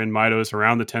Kakuri. You're in Midos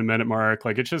around the 10-minute mark.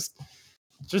 Like it's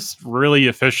just really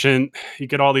efficient. You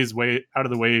get all these out of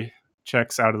the way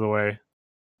checks out of the way.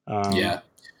 Yeah.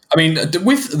 I mean,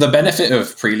 with the benefit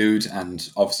of Prelude, and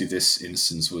obviously this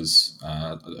instance was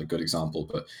a good example,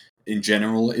 but in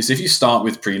general, is if you start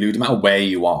with Prelude, no matter where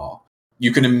you are,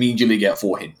 you can immediately get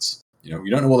 4 hints. You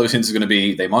don't know what those hints are going to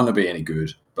be. They might not be any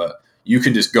good, but you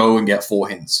can just go and get 4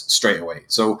 hints straight away.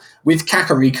 So with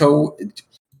Kakariko,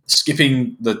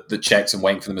 skipping the checks and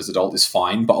waiting for them as adult is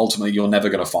fine, but ultimately you're never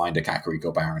going to find a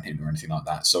Kakariko Baron hint or anything like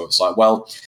that. So it's like, well,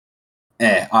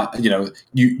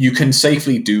 you can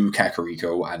safely do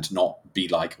Kakariko and not be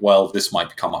like, well, this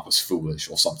might come up as foolish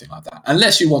or something like that.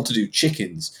 Unless you want to do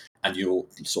chickens and you're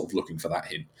sort of looking for that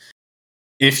hint.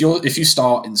 If you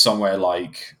start in somewhere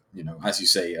like, as you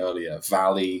say earlier,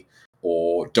 Valley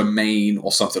or Domain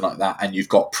or something like that, and you've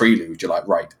got Prelude, you're like,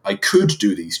 right, I could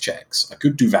do these checks. I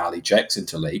could do Valley checks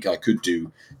into Lake. I could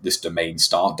do this Domain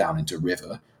start down into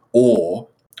River. Or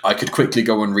I could quickly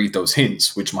go and read those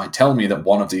hints, which might tell me that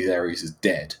one of these areas is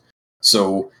dead.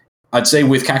 So I'd say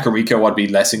with Kakariko, I'd be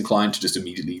less inclined to just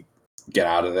immediately get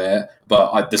out of there.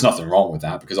 But there's nothing wrong with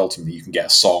that, because ultimately you can get a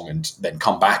song and then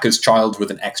come back as child with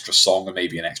an extra song and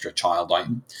maybe an extra child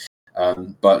item.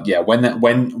 But yeah,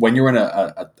 when you're in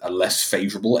a less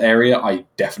favorable area, I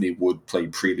definitely would play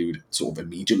Prelude sort of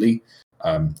immediately,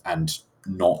 and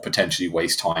not potentially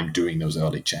waste time doing those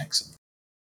early checks.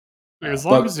 As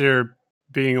long as you're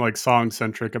being like song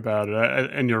centric about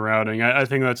it and your routing, I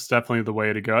think that's definitely the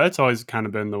way to go. It's always kind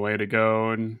of been the way to go.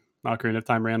 And Ocarina of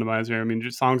Time Randomizer, I mean,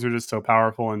 songs are just so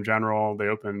powerful in general. They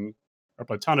open up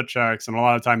a ton of checks, and a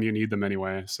lot of time you need them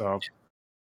anyway. So,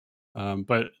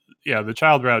 but yeah, the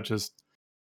child route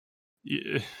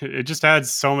it just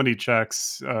adds so many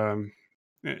checks. I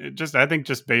think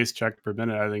just base check per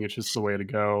minute. I think it's just the way to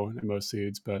go in most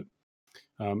seeds, but.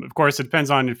 Of course, it depends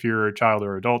on if you're a child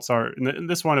or adult start. In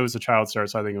this one, it was a child start,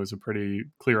 so I think it was a pretty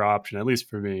clear option, at least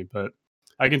for me. But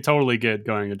I can totally get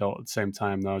going adult at the same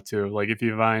time, though, too. Like, if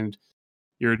you find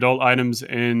your adult items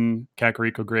in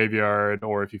Kakariko Graveyard,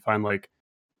 or if you find, like,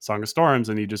 Song of Storms,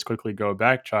 and you just quickly go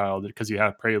back child because you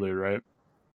have Prelude, right?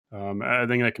 I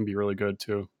think that can be really good,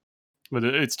 too. But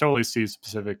it's totally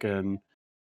seed-specific, and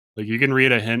like you can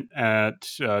read a hint at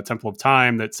Temple of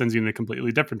Time that sends you in a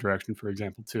completely different direction, for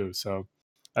example, too. So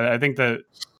I think that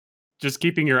just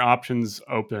keeping your options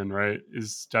open, right,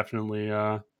 is definitely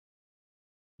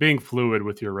being fluid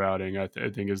with your routing. I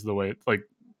think is the way. Like,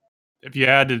 if you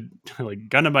had to, like,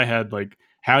 gun to my head, like,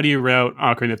 how do you route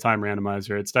Ocarina of Time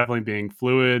Randomizer? It's definitely being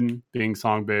fluid, being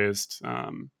song based.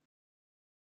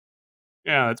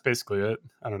 Yeah, that's basically it.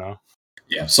 I don't know.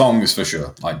 Yeah, songs for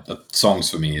sure. Like songs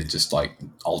for me is just like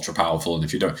ultra powerful, and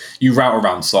if you route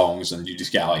around songs and you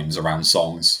just get items around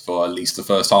songs for at least the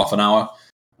first half an hour.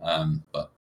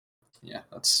 But yeah,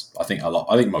 that's I think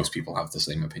most people have the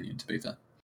same opinion, to be fair.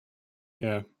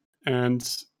 Yeah, and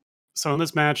so in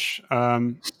this match,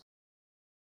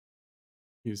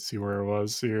 you see where it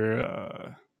was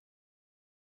here.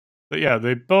 But yeah,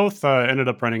 they both ended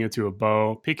up running into a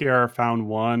bow. PKR found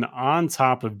one on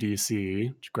top of DC,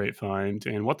 which is a great find.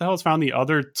 And What the Hell's found the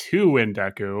other 2 in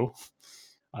Deku,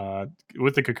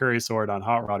 with the Kakuri sword on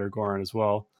Hot Rod or Goron as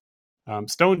well.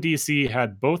 Stone DC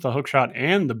had both the hookshot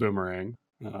and the boomerang.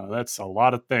 That's a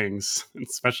lot of things,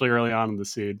 especially early on in the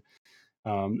seed.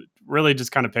 Really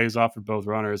just kind of pays off for both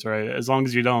runners, right? As long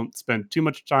as you don't spend too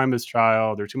much time as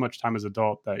child or too much time as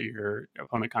adult, that your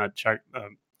opponent kind of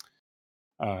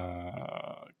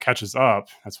catches up.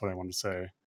 That's what I wanted to say.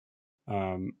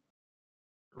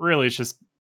 Really, it's just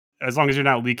as long as you're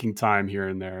not leaking time here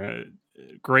and there.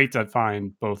 Great to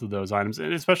find both of those items,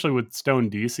 and especially with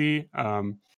Stone DC.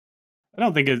 I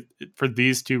don't think for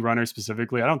these 2 runners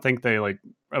specifically. I don't think they like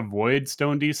avoid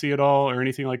Stone DC at all or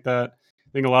anything like that.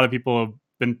 I think a lot of people have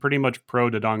been pretty much pro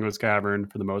Dodongo's Cavern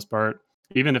for the most part.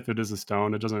 Even if it is a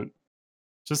stone, it doesn't.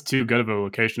 It's just too good of a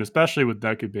location, especially with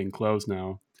Deku being closed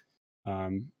now.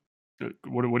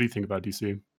 What do you think about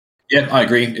DC? Yeah, I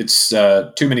agree. It's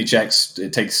too many checks.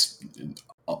 It takes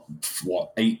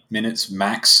 8 minutes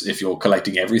max if you're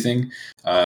collecting everything.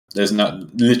 There's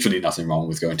literally nothing wrong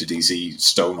with going to DC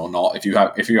stone or not if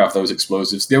you have those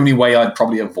explosives. The only way I'd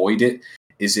probably avoid it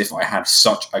is if I had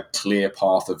such a clear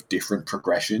path of different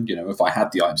progression. You know, if I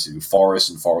had the items to do Forest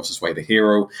and Forest was Way the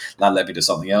Hero, that led me to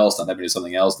something else, that led me to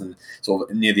something else, then sort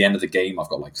of near the end of the game, I've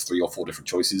got like 3 or 4 different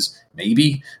choices,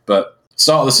 maybe. But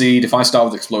start of the seed, if I start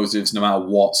with explosives, no matter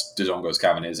what Dodongo's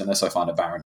Cavern is, unless I find a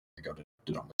Baron, I go to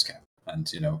Dodongo's Cavern.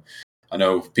 And, you know, I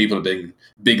know people are being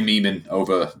big memeing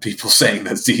over people saying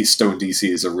that Stone DC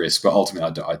is a risk, but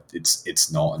ultimately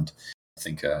it's not. And I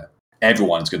think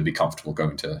everyone's going to be comfortable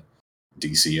going to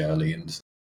DC early, and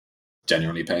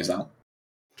genuinely pays out.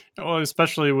 Well,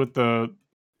 especially with the,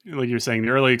 like you're saying, the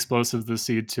early explosive this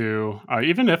seed too.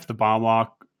 Even if the bomb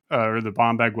lock or the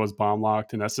bomb bag was bomb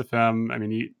locked in SFM, I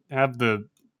mean, you have the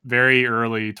very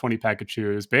early 20 pack of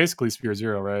chews, basically Sphere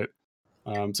Zero, right?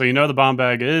 So you know the bomb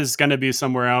bag is going to be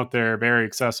somewhere out there, very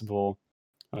accessible,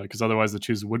 because otherwise the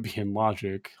chews would be in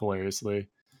Logic, hilariously.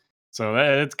 So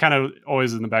it's kind of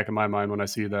always in the back of my mind when I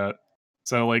see that.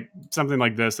 So like something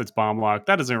like this that's bomb locked,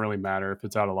 that doesn't really matter if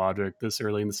it's out of Logic this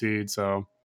early in the seed. So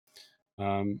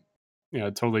yeah, I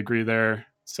totally agree there.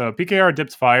 So PKR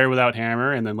dipped fire without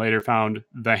hammer, and then later found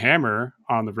the hammer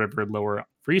on the river lower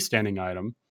freestanding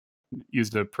item.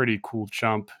 Used a pretty cool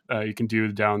jump you can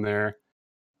do down there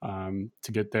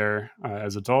to get there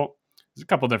as adult. There's a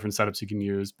couple different setups you can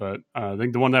use, but I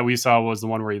think the one that we saw was the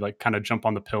one where you like kind of jump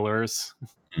on the pillars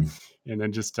and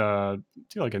then just do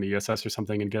like an ESS or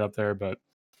something and get up there. But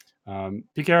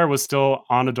PKR was still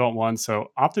on adult one,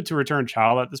 so opted to return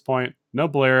child at this point. No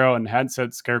Bolero and hadn't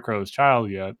said Scarecrow's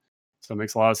child yet, so it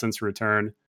makes a lot of sense to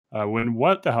return. When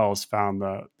What the Hell's found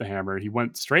the hammer, he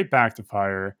went straight back to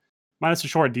fire, minus a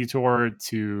short detour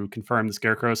to confirm the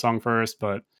Scarecrow song first,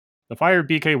 but the fire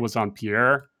BK was on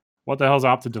Pierre. What the Hell's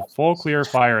opted to full clear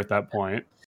fire at that point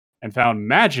and found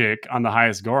magic on the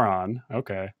highest Goron.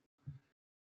 Okay.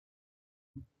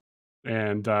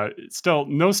 And still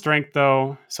no strength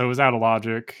though, so it was out of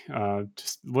Logic.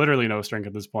 Just literally no strength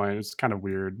at this point. It's kind of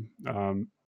weird.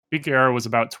 BKR was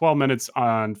about 12 minutes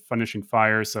on finishing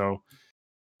fire, so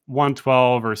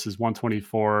 112 versus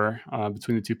 124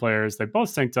 between the two players. They both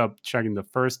synced up checking the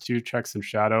first 2 checks in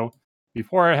Shadow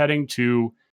before heading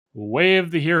to Way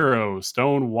of the Hero,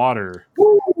 Stone Water.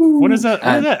 When is that?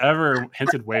 When is that ever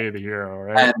hinted Way of the Hero,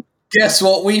 right? And guess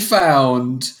what we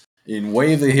found in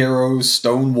Way of the Hero,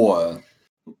 Stone Water?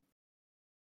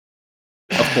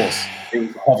 Of course, it was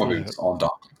Hoverboots on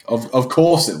Darklink. Of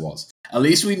course it was. At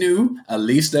least we knew. At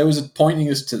least there was a pointing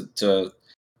us to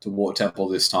Water Temple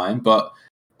this time. But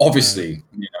obviously,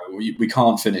 you know, we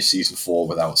can't finish season 4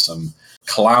 without some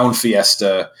clown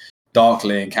fiesta,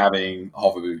 Darklink having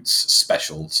Hoverboots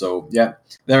special. So yeah,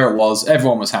 there it was.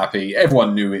 Everyone was happy.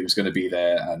 Everyone knew it was going to be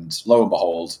there, and lo and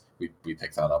behold, we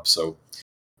picked that up. So,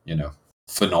 you know,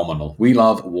 phenomenal. We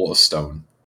love Waterstone.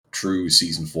 True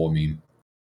season 4 meme.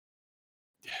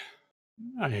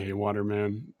 I hate water,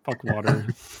 man. Fuck water.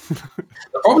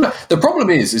 The problem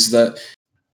is that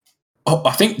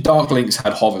I think Dark Links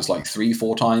had hovers like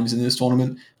 3-4 times in this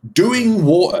tournament. Doing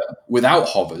water without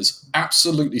hovers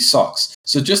absolutely sucks.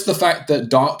 So just the fact that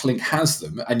Dark Link has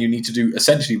them and you need to do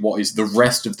essentially what is the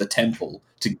rest of the temple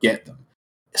to get them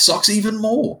sucks even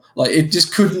more. Like it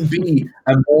just couldn't be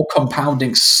a more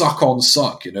compounding suck on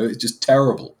suck. You know, it's just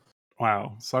terrible.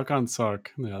 Wow, suck on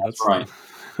suck. Yeah, that's right.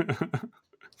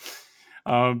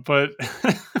 But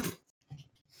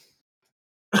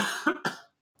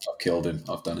I've killed him.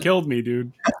 I've done it. Killed me,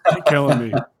 dude. You're killing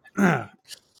me. Yeah,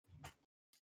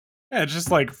 it's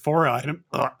just like 4 items.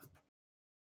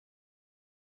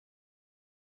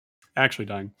 Actually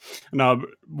dying. No,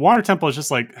 Water Temple is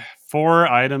just like 4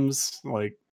 items,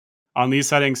 like on these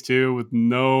settings too, with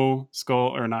no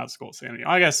skull or not skull sanity.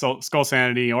 I guess skull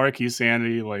sanity or key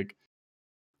sanity, like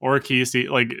or key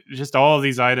like just all of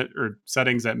these items or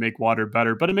settings that make water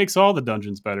better, but it makes all the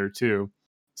dungeons better too.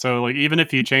 So like even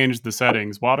if you change the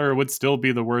settings, water would still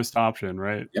be the worst option,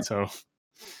 right? Yep. So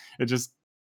it just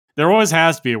there always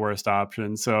has to be a worst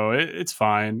option. So it's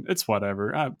fine. It's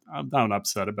whatever. I'm not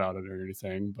upset about it or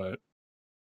anything, but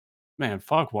man,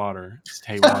 fuck water. I just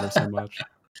hate water so much.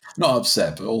 Not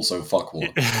upset, but also fuck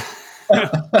water.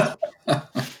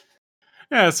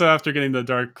 Yeah, so after getting the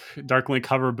Darklink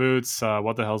cover boots,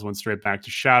 What the Hell's went straight back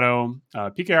to Shadow.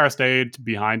 PKR stayed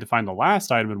behind to find the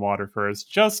last item in water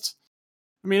first.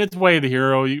 I mean, it's Way of the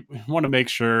Hero. You want to make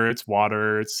sure it's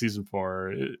water. It's season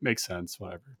 4. It makes sense,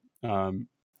 whatever.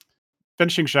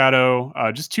 Finishing Shadow,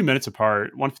 just 2 minutes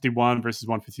apart. 151 versus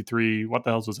 153. What the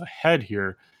Hell's was ahead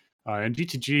here. And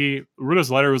GTG,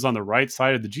 Rudo's letter was on the right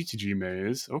side of the GTG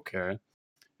maze. Okay.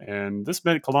 And this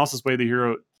meant Colossus Way of the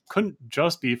Hero couldn't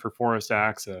just be for forest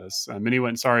access. Minuet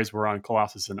and Saris were on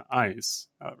Colossus and Ice,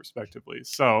 respectively.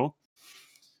 So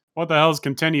What the Hell's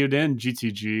continued in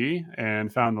GTG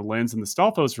and found the lens in the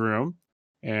Stalfos room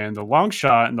and the long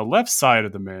shot in the left side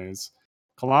of the maze.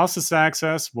 Colossus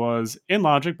access was in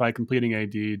logic by completing a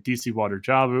DC Water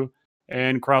Javu,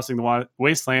 and crossing the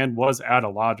wasteland was out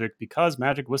of logic because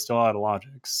magic was still out of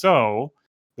logic. So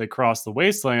they crossed the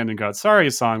wasteland and got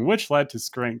Saria Song, which led to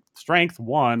strength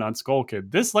 1 on Skull Kid.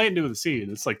 This late into the seed,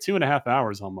 it's like 2.5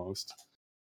 hours almost.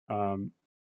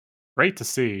 Great to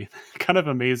see. Kind of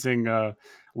amazing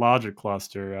logic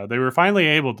cluster. They were finally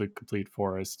able to complete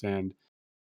Forest and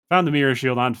found the Mirror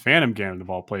Shield on Phantom Ganon of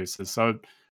all places. So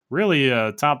really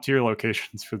top tier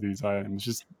locations for these items.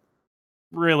 Just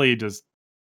really just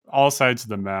all sides of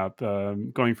the map.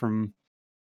 Going from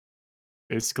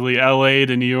basically LA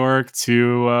to New York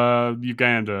to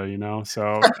Uganda,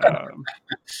 So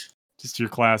just your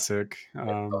classic That's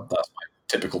my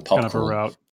typical kind of a popcorn.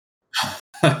 route.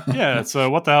 Yeah, so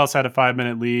What the Hell's had a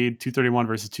 5-minute lead, 231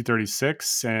 versus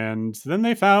 236, and then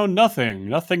they found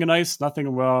nothing in ice, nothing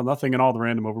in well, nothing in all the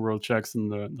random overworld checks in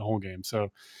the whole game.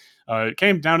 So it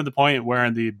came down to the point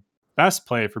where the best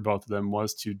play for both of them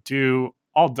was to do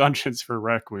all dungeons for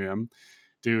Requiem.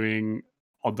 Doing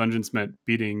all dungeons meant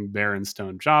beating Baron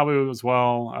Stone Jabu as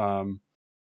well.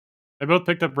 They both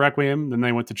picked up Requiem, then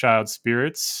they went to Child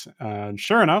Spirits, and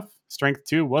sure enough, Strength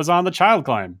 2 was on the Child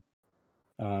Climb,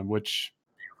 which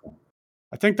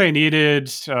I think they needed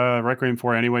Requiem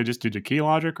 4 anyway, just due to key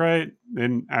logic, right?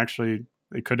 And actually,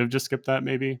 they could have just skipped that,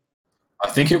 maybe. I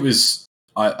think it was.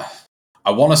 I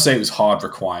want to say it was hard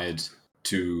required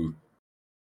to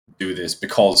do this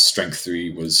because Strength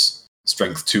 3 was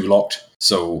Strength 2 locked,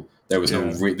 so there was no.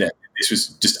 This was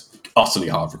just utterly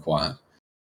hard required.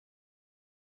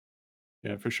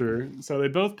 Yeah, for sure. So they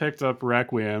both picked up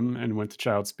Requiem and went to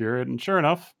Child Spirit, and sure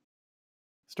enough,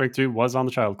 Strength 2 was on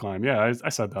the Child Climb. Yeah, I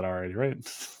said that already, right?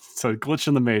 So glitch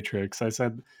in the Matrix. I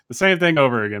said the same thing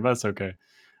over again, but that's okay.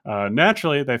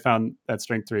 Naturally, they found that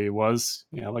Strength 3 was,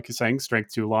 like you're saying,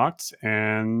 Strength 2 locked,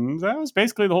 and that was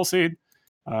basically the whole seed.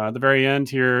 At the very end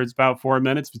here, it's about 4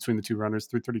 minutes between the two runners,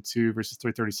 332 versus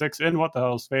 336, in What the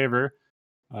Hell's favor.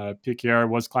 PKR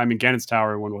was climbing Ganon's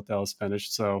Tower when What the Hell's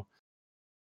finished, so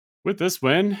with this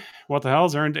win, What the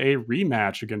Hell's earned a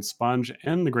rematch against Sponge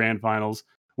in the grand finals,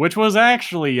 which was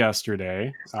actually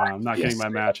yesterday. I'm not getting my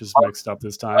matches mixed up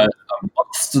this time. A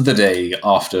month to the day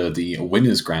after the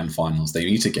winners' grand finals, they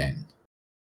meet again.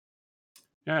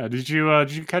 Yeah, did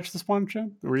you catch this one,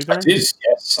 Jim? Were you there? I did,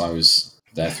 yes. I was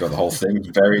there throughout the whole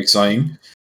thing. Very exciting.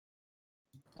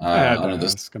 I think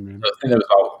there was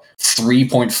about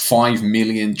 3.5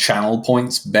 million channel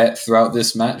points bet throughout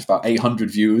this match, about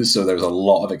 800 viewers, so there was a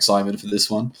lot of excitement for this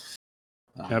one.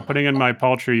 Yeah, putting in my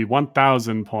paltry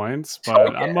 1,000 points,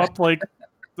 but I'm up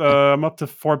I'm up to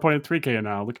 4.3k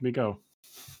now. Look at me go.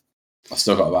 I've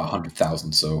still got about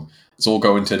 100,000, so it's all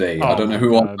going today. I don't know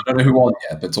who won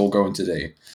yet, but it's all going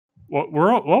today. What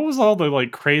was all the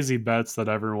crazy bets that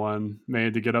everyone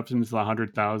made to get up into the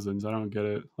 100,000s? I don't get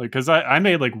it. Because I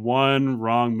made one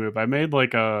wrong move. I made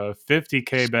a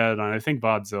 50k bet on I think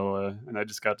Bodzilla, and I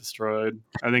just got destroyed.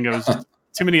 I think it was just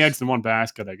too many eggs in one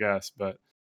basket, I guess. But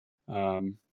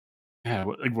yeah,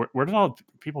 where did all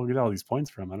people get all these points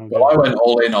from? I don't. Well, I went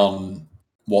all in on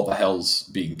What the Hell's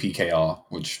being PKR,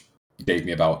 which gave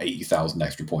me about 80,000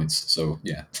 extra points. So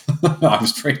yeah, I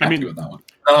was pretty happy with that one.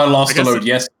 And I lost a load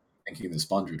thinking the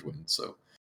Sponge would win. So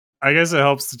I guess it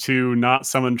helps to not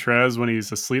summon Trez when he's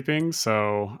sleeping.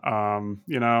 So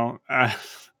I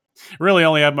really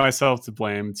only have myself to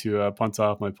blame to punt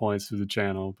off my points through the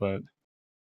channel. But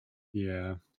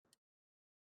yeah.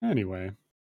 Anyway,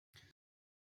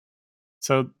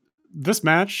 so this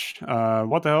match,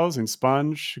 What the Hell is in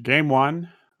Sponge, Game 1,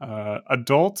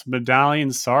 Adult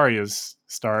Medallion Saria's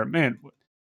start. Man,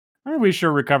 are we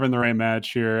sure we're covering the right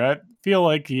match here? I feel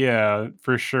like, yeah,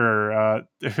 for sure.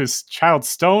 It was Child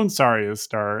Stone Saria's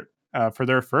start for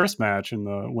their first match in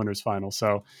the winners final.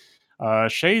 So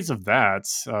shades of that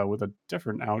with a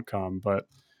different outcome. But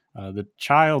the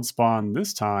child spawn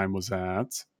this time was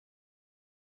at...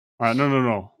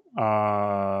 no.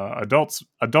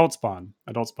 Adult spawn.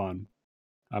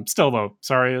 Still though,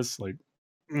 Saria's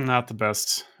not the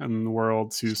best in the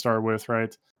world to start with,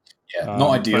 right? Yeah,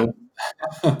 not ideal.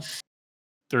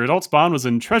 Their adult spawn was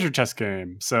in Treasure Chest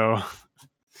Game, so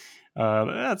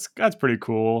that's pretty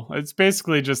cool. It's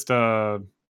basically just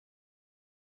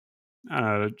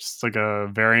just like a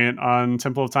variant on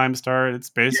Temple of Time Start. It's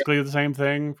basically the same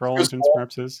thing for all intents and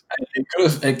purposes.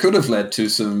 It could have led to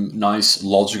some nice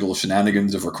logical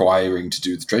shenanigans of requiring to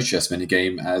do the treasure chest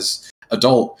minigame as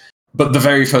adult. But the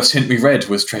very first hint we read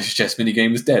was treasure chest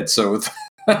minigame is dead, so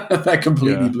that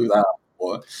completely blew that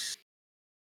out.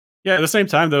 Yeah, at the same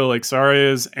time though, like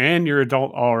Saras and you're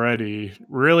adult already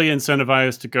really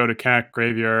incentivized to go to CAC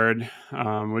Graveyard,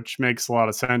 which makes a lot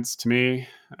of sense to me.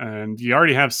 And you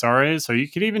already have Saras, so you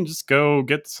could even just go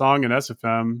get the song in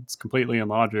SFM. It's completely in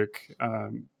Logic. I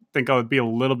think I would be a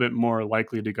little bit more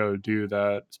likely to go do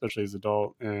that, especially as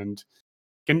adult. And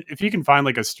if you can find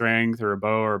like a strength or a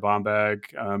bow or a bomb bag,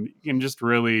 you can just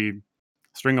really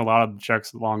string a lot of the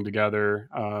checks along together.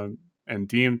 And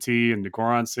DMT and the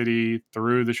Goron City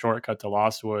through the shortcut to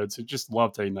Lost Woods. I just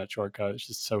love taking that shortcut. It's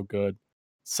just so good.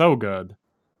 So good.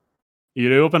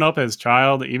 You open up as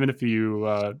child, even if you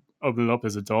open it up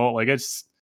as adult, like it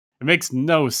makes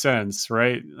no sense,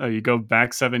 right? You go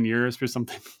back 7 years for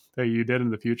something that you did in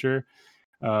the future.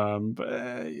 But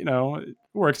it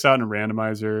works out in a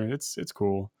randomizer. It's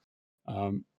cool.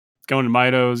 Um, Going to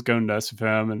Mitos, going to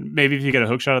SFM, and maybe if you get a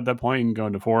hook shot at that point, you can go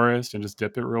into Forest and just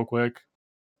dip it real quick.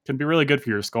 Can be really good for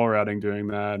your skull routing doing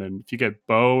that. And if you get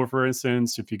bow, for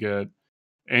instance, if you get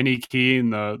any key in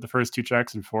the first two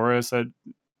checks in Forest,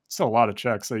 it's a lot of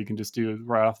checks that you can just do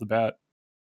right off the bat.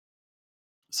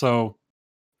 So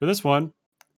for this one,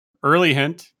 early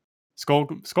hint, Skull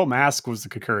Mask was the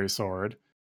Kakuri sword,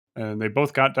 and they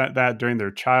both got that during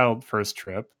their child first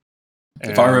trip.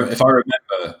 If I And remember,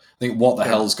 I think What the go ahead.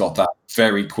 Hell's got that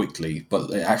very quickly, but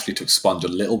it actually took Sponge a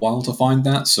little while to find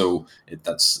that. So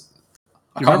that's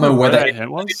I You can't remember remember where whether that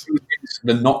hint was?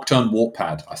 the Nocturne Warp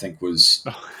Pad. I think was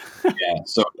yeah.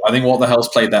 So I think What the Hell's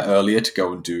played that earlier to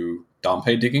go and do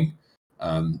Darnpay digging,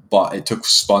 but it took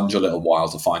Sponge a little while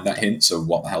to find that hint. So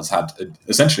What the Hell's had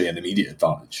essentially an immediate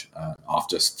advantage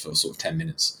after for sort of 10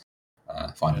 minutes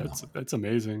Yeah, finding that one. it's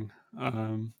amazing.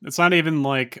 It's not even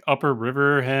like Upper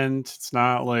River hint. It's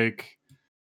not like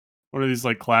one of these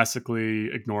like classically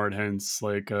ignored hints,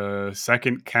 like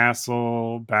Second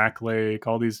Castle, Back Lake,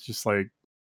 all these just like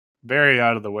very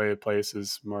out of the way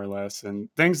places, more or less, and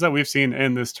things that we've seen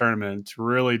in this tournament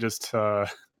really just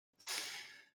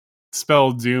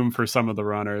spell doom for some of the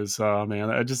runners. Oh man,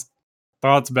 I just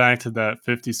thoughts back to that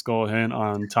 50 skull hint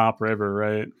on Top River,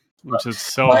 right? Which is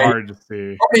so My hard to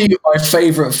see. Probably my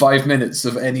favorite 5 minutes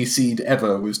of any seed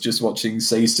ever was just watching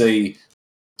Say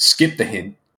skip the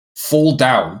hint, fall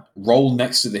down, roll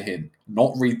next to the hint,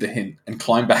 not read the hint, and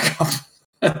climb back up.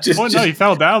 Well, no, he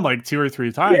fell down like 2 or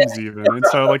 3 times even, and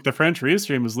so, like, the French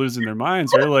restream was losing their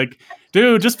minds. They're like,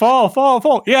 "Dude, just fall, fall,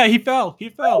 fall." Yeah, he fell. I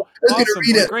was going to Awesome,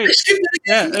 read like, it. I great. skipped it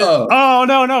Yeah, again. Oh,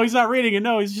 oh, no, he's not reading it.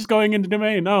 No, he's just going into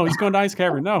domain. No, he's going to Ice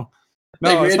Cavern. No.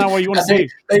 they No, that's read. not what you wanna And they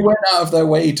see. they went out of their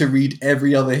way to read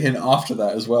every other hint after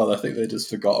that as well. I think they just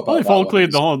forgot Well, they about that full one. It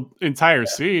cleared the was whole entire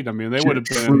seed. I mean, they would have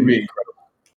truly been incredible.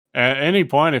 at any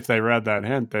point if they read that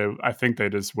hint, I think they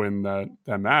just win that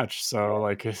match. So,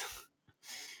 like,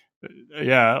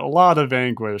 yeah, a lot of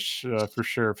anguish for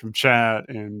sure from chat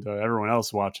and everyone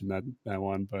else watching that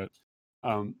one, but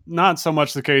not so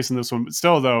much the case in this one. But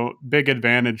still, though, big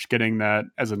advantage getting that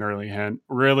as an early hint.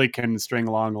 Really can string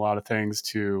along a lot of things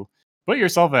to put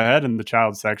yourself ahead in the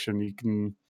child section. You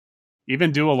can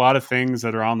even do a lot of things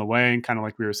that are on the way, kind of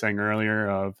like we were saying earlier.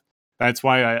 Of That's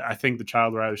why I think the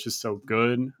child route is just so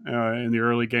good in the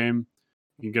early game.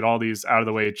 You can get all these out of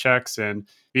the way checks, and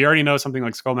you already know something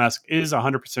like Skull Mask is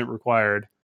 100% required.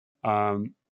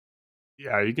 Um,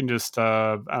 yeah, you can just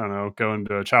I don't know, go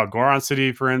into Child Goron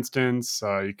City, for instance.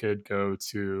 You could go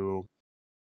to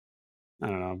I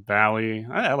don't know Valley.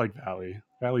 I like Valley.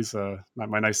 Valley's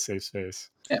my nice safe space.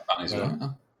 Yeah, Bunny's But right.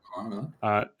 Oh, all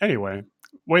right. anyway,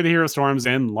 Way the Hero Storms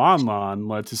and Lon Lon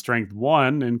led to Strength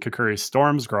 1 in Kakuri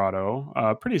Storm's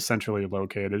Grotto, pretty centrally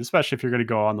located, especially if you're going to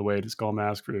go on the way to Skull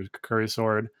Mask for Kakuri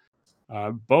Sword.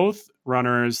 Both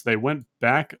runners, they went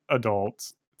back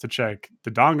adult to check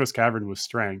the Dongo's Cavern with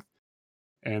Strength,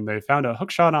 and they found a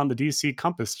hookshot on the DC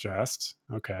Compass chest.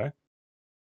 Okay.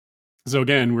 So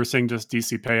again, we're seeing just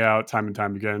DC payout time and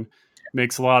time again.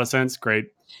 Makes a lot of sense. Great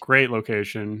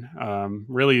location.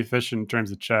 Really efficient in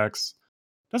terms of checks.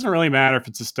 Doesn't really matter if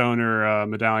it's a stone or a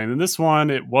medallion. In this one,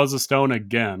 it was a stone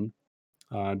again,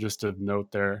 just a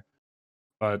note there.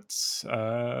 But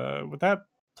with that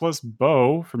plus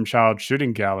bow from Child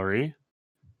Shooting Gallery,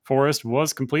 Forest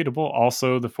was completable.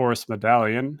 Also, the Forest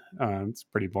Medallion. It's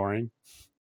pretty boring.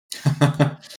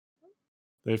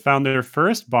 They found their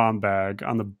first bomb bag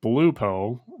on the Blue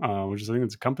Poe, which is I think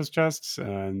it's a compass chest,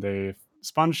 and they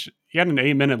Sponge. He had an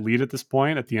 8-minute lead at this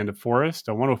point at the end of Forest,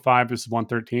 a 105 versus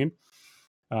 113.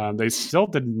 They still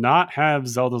did not have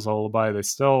Zelda's Lullaby.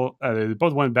 They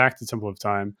both went back to Temple of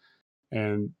Time,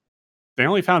 and they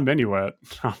only found Minuet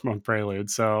on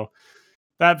Prelude. So at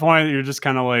that point, you're just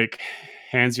kind of like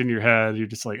hands in your head. You're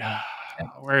just like,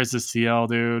 where is this CL,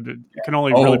 dude? It can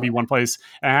only really Oh, be one place.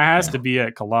 It has yeah. to be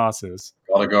at Colossus.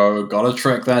 gotta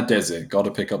trek that desert,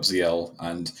 gotta pick up ZL.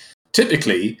 And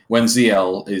typically, when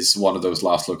ZL is one of those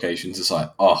last locations, it's like,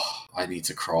 oh, I need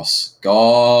to cross.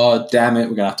 God damn it,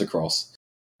 we're gonna have to cross.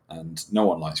 And no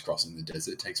one likes crossing the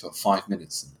desert. It takes about 5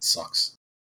 minutes and it sucks.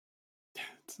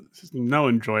 There's no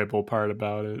enjoyable part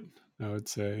about it, I would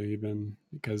say, even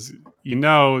because you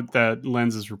know that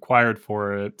lens is required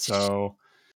for it. So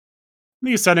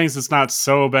these settings, it's not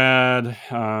so bad.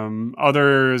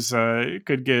 Others, it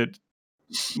could get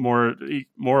more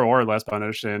or less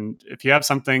punished. And if you have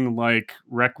something like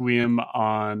Requiem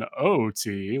on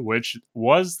OT, which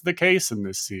was the case in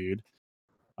this seed,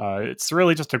 it's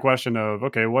really just a question of,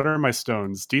 okay, what are my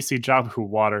stones? DC Jabu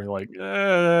water, like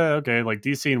okay, like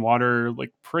DC and water,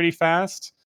 like pretty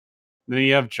fast. Then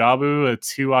you have Jabu, a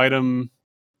 2 item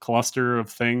cluster of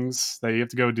things that you have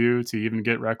to go do to even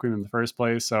get Requiem in the first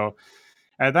place. So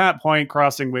at that point,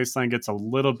 crossing Wasteland gets a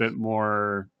little bit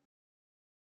more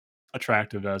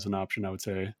attractive as an option, I would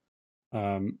say.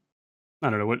 Um, I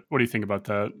don't know. What do you think about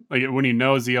that? Like when you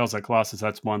know ZL's at Colossus,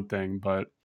 that's one thing, but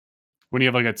when you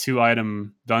have like a 2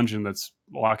 item dungeon that's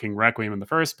locking Requiem in the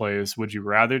first place, would you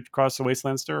rather cross the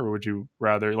Wasteland Star, or would you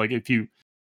rather, like, if you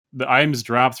the items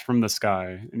dropped from the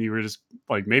sky and you were just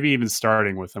like maybe even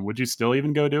starting with them, would you still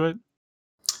even go do it?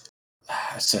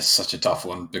 It's just such a tough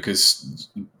one because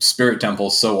Spirit Temple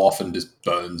so often just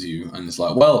burns you, and it's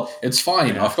like, well, it's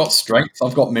fine. Yeah. I've got strength.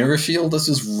 I've got Mirror Shield. This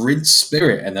is rinse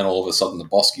Spirit, and then all of a sudden the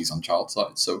boss key's on child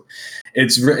side. So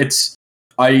it's.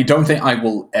 I don't think I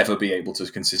will ever be able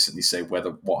to consistently say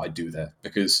whether what I do there,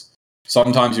 because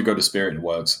sometimes you go to Spirit and it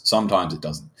works. Sometimes it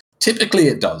doesn't. Typically,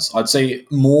 it does. I'd say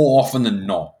more often than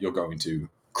not, you're going to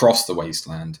cross the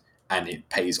wasteland, and it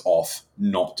pays off,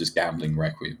 not just gambling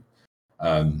Requiem.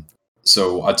 Um,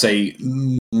 so I'd say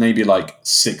maybe like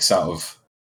 6 out of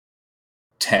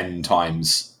 10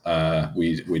 times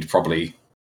we'd probably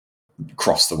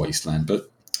cross the wasteland,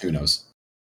 but who knows?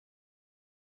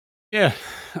 Yeah.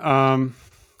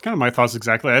 Kind of my thoughts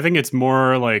exactly. I think it's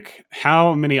more like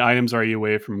how many items are you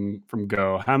away from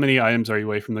go? How many items are you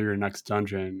away from your next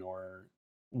dungeon, or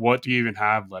what do you even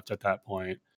have left at that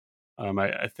point?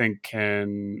 I think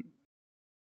can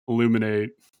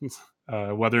illuminate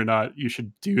whether or not you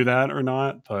should do that or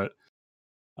not. But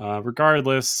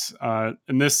regardless,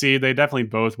 in this seed, they definitely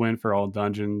both win for all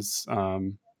dungeons.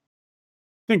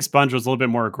 I think Sponge was a little bit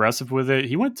more aggressive with it.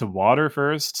 He went to water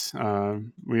first.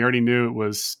 We already knew it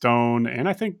was stone, and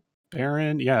I think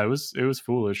Baron. Yeah, it was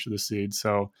foolish the seed.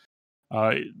 So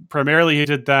uh, primarily, he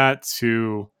did that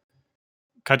to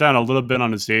cut down a little bit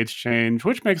on his stage change,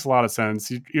 which makes a lot of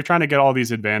sense. You're trying to get all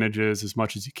these advantages as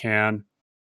much as you can.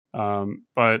 But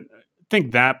I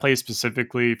think that play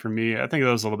specifically for me, I think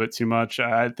that was a little bit too much.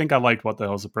 I think I liked What the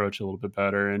Hell's approach a little bit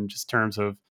better in just terms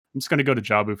of I'm just going to go to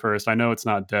Jabu first. I know it's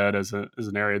not dead as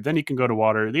an area. Then you can go to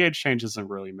water. The age change doesn't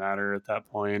really matter at that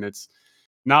point. It's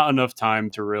not enough time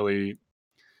to really. I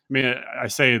mean, I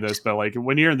say this, but like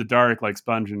when you're in the dark, like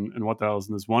Sponge and What the Hell's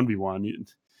in this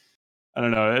 1v1, I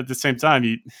don't know. At the same time,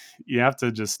 you have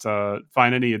to just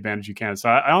find any advantage you can. So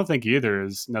I don't think either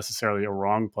is necessarily a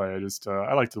wrong play.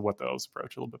 I like the What the Hell's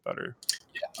approach a little bit better.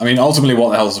 I mean, ultimately,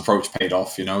 What the Hell's approach paid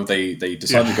off. You know, they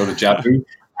decided to go to Jabu,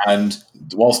 and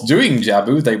whilst doing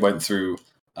Jabu, they went through.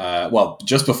 Well,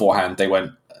 just beforehand, they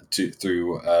went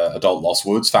through Adult Lost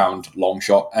Woods, found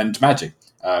Longshot and Magic,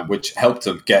 which helped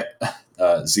them get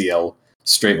ZL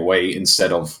straight away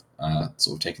instead of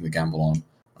sort of taking the gamble on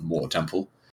Water Temple.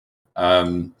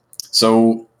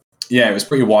 So yeah, it was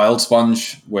pretty wild.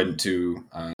 Sponge went to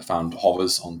found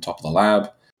Hovers on top of the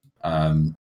lab,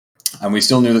 and we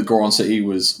still knew that Goron City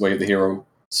was Way of the Hero.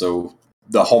 So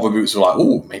the hover boots were like,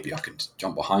 "Oh, maybe I could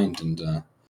jump behind and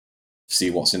see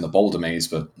what's in the boulder maze,"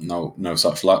 but no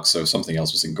such luck. So something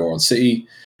else was in Goron City.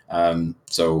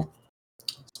 So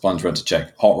Sponge went to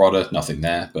check Hot Rodder, nothing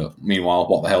there. But meanwhile,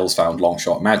 What the Hell's found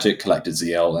Longshot Magic, collected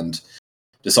ZL, and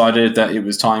decided that it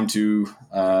was time to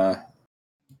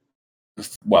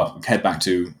head back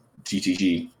to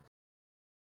GTG.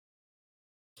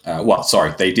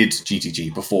 They did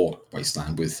GTG before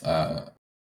Wasteland with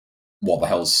What the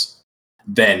Hell's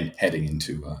then heading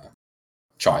into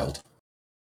Child.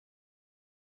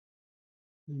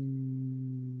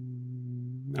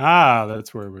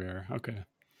 That's where we are. Okay.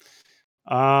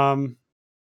 Um,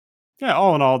 yeah.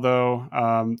 All in all, though,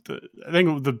 I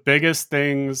think the biggest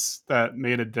things that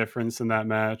made a difference in that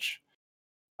match,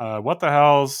 What the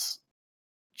Hell's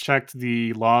checked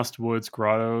the Lost Woods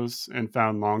grottos and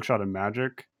found Longshot and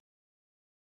Magic,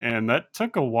 and that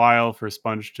took a while for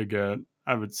Sponge to get,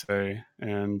 I would say,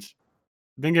 and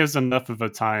I think it was enough of a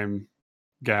time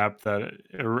gap that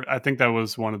I think that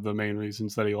was one of the main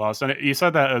reasons that he lost. And he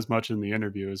said that as much in the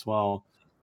interview as well.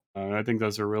 I think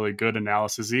those are really good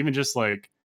analysis, even just like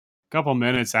a couple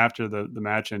minutes after the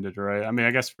match ended, right? I mean,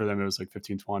 I guess for them it was like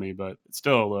 15, 20, but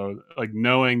still, though, like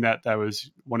knowing that that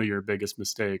was one of your biggest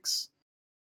mistakes,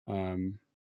 I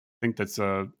think that's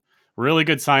a really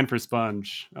good sign for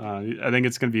Sponge. I think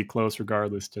it's going to be close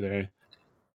regardless today,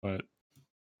 but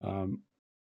um,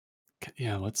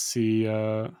 yeah, let's see.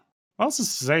 What else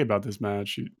is to say about this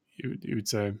match? You would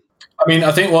say? I mean,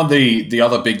 I think one of the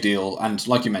other big deal, and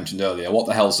like you mentioned earlier, what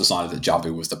the hell's decided that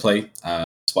Jabu was the play.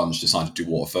 Sponge decided to do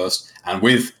water first, and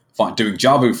with doing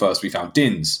Jabu first, we found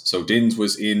Dins. So Dins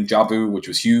was in Jabu, which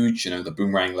was huge. You know, the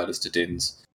boomerang led us to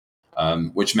Dins,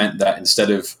 which meant that instead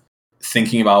of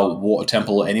thinking about Water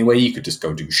Temple anyway, you could just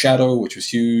go do Shadow, which was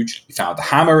huge. You found the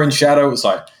hammer in Shadow. It's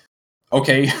like,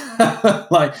 okay,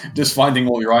 like just finding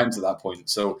all your items at that point.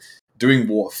 So doing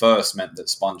Water first meant that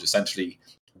Sponge essentially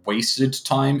wasted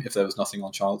time if there was nothing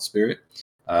on Child Spirit.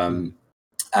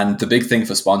 And the big thing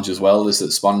for Sponge as well is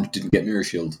that Sponge didn't get Mirror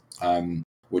Shield,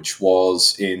 which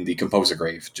was in the Composer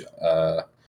Grave.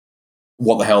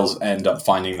 What the hell's end up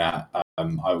finding that?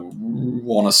 I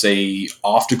want to say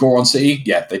after Goron City.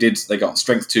 Yeah, they did. They got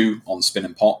Strength 2 on Spin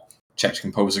and Pot, checked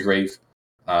Composer Grave.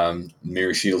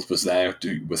 Mirror Shield was there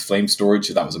with Flame Storage.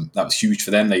 So that was huge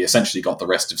for them. They essentially got the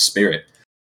rest of Spirit.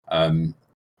 But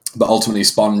ultimately,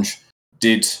 Sponge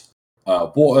did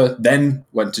Water, then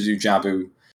went to do Jabu,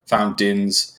 found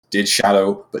Dins, did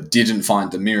Shadow, but didn't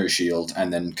find the Mirror Shield,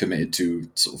 and then committed to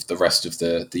sort of the rest of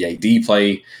the AD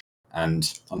play.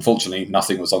 And unfortunately,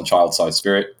 nothing was on Child Side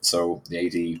Spirit, so the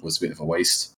AD was a bit of a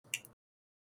waste.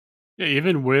 Yeah,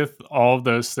 even with all of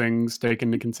those things taken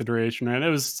into consideration, and it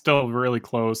was still really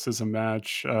close as a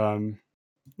match.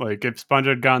 Like if Sponge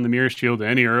had gotten the Mirror Shield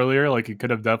any earlier, like he could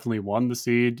have definitely won the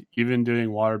seed, even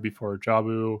doing Water before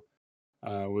Jabu,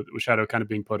 with Shadow kind of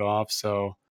being put off.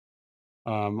 So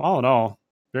all in all,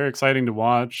 very exciting to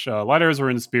watch. Lighters were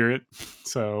in Spirit,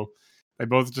 so they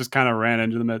both just kind of ran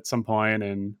into them at some point,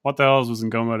 and What the Hells was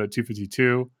in Go mode at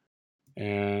 252.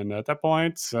 And at that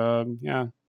point, yeah,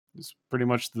 it's pretty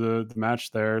much the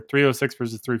match there. 306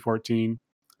 versus 314,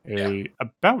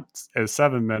 about a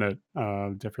 7 minute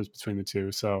difference between the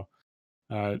two. So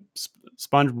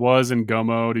Sponge was in Go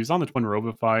mode. He was on the Twin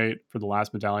Robo fight for the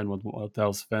last medallion when What the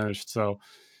Hell's finished. So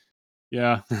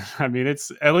yeah, I mean,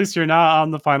 it's at least you're not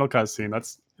on the final cutscene.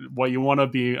 That's what you want to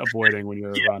be avoiding when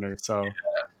you're a runner. So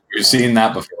we've seen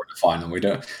that before in the final. We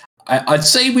don't. I'd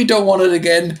say we don't want it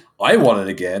again. I want it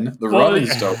again. The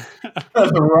runners don't.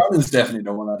 The runners definitely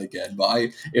don't want that again. But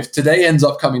if today ends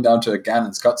up coming down to a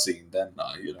Ganon's cutscene, then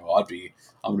I'm going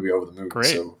to be over the moon.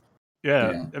 Great. So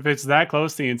yeah, if it's that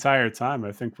close the entire time,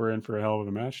 I think we're in for a hell of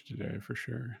a match today for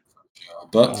sure.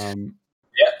 But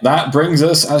yeah, that brings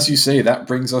us, as you say, that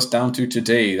brings us down to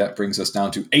today. That brings us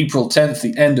down to April 10th,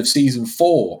 the end of season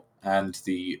 4, and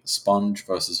the Sponge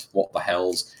versus What the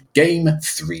Hells game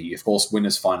 3. Of course,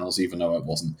 winners finals, even though it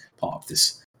wasn't part of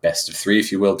this best of 3,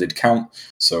 if you will, did count.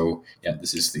 So yeah,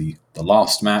 this is the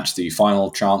last match, the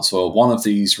final chance for one of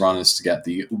these runners to get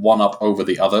the one up over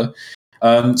the other.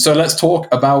 So let's talk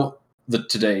about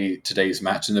today's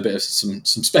match and a bit of some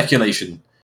speculation.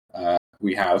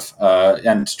 We have,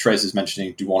 and Trez is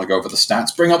mentioning, do you want to go over the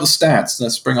stats? Bring up the stats.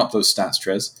 Let's bring up those stats,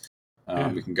 Trez.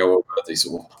 We can go over the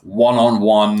sort of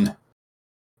one-on-one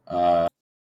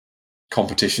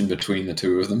competition between the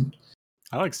two of them.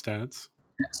 I like stats.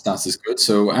 Stats is good.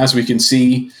 So as we can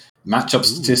see, matchup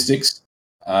statistics.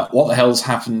 What the Hells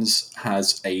Happens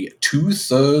has a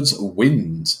 2/3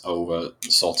 wins over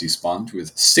Salty Sponge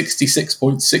with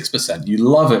 66.6%. You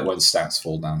love it when stats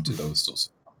fall down to those sorts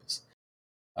of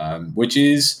numbers, which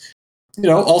is,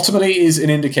 ultimately is an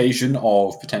indication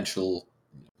of potential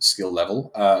skill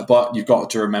level. But you've got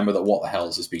to remember that What the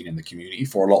Hells has been in the community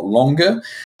for a lot longer.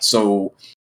 So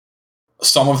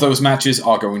some of those matches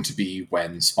are going to be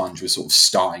when Sponge was sort of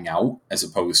starting out, as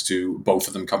opposed to both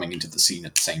of them coming into the scene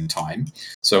at the same time.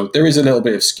 So there is a little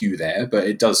bit of skew there, but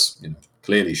it does,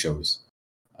 clearly shows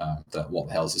that What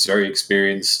the Hells is very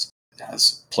experienced,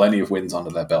 has plenty of wins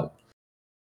under their belt.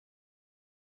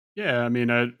 Yeah, I mean,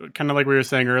 kind of like we were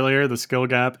saying earlier, the skill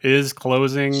gap is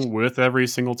closing with every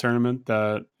single tournament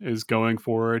that is going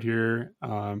forward here.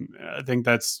 I think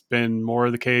that's been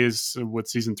more the case with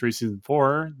season 3, season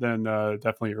 4 than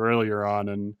definitely earlier on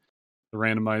in the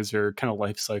randomizer kind of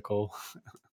life cycle.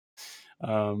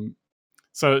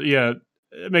 So yeah,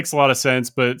 it makes a lot of sense,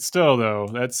 but still, though,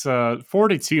 that's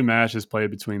 42 matches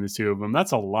played between the two of them.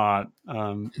 That's a lot.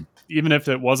 Even if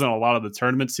it wasn't a lot of the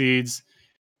tournament seeds,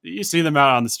 you see them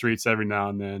out on the streets every now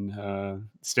and then.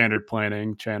 Standard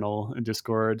planning channel and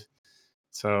Discord,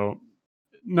 so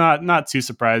not too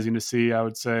surprising to see, I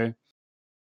would say.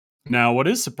 Now, what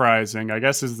is surprising, I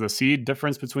guess, is the seed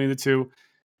difference between the two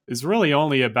is really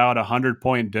only about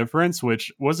 100-point difference,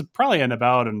 which was probably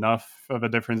about enough of a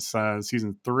difference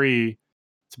season 3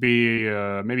 to be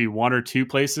maybe 1 or 2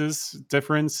 places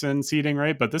difference in seeding,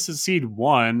 right? But this is seed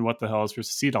 1, what the hell, is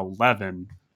versus seed 11.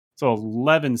 So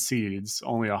 11 seeds,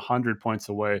 only 100 points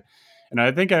away. And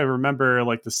I think I remember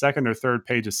like the second or third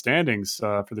page of standings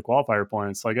for the qualifier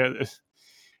points. Like it's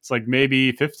like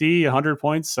maybe 50, 100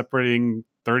 points separating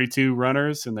 32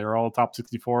 runners, and they were all top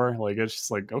 64. Like it's just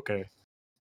like, okay,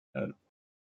 uh,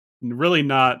 really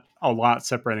not a lot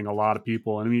separating a lot of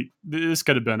people. And I mean, this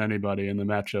could have been anybody in the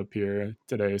matchup here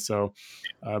today. So,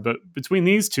 but between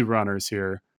these two runners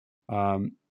here,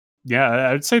 um, yeah,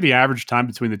 I'd say the average time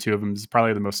between the two of them is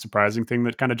probably the most surprising thing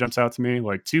that kind of jumps out to me.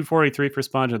 Like 2:43 for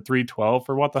Sponge and 3:12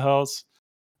 for What the Hells.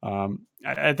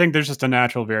 I think there's just a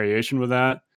natural variation with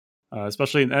that,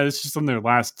 especially it's just in their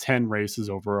last 10 races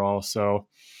overall. So,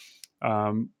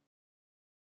 um,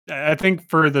 I think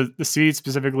for the seed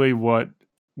specifically, what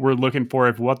we're looking for,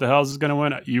 if What the Hells is going to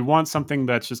win, you want something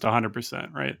that's just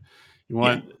 100%, right? You Yeah.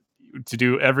 want to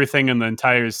do everything in the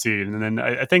entire seed. And then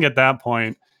I think at that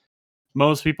point,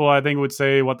 most people I think would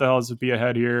say What the Hells would be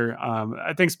ahead here.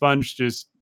 I think Sponge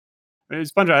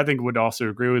I think would also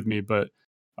agree with me, but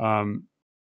um,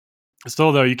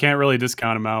 still though, you can't really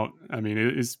discount him out. I mean,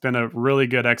 it's been a really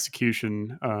good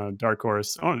execution, dark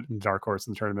horse, dark horse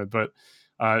in the tournament, but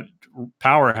uh,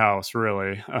 powerhouse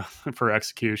really for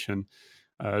execution.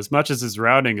 As much as his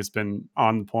routing has been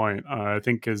on point, I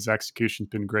think his execution's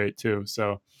been great too.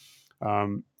 So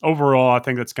overall, I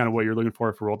think that's kind of what you're looking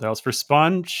for What the Hells. For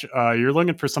Sponge, you're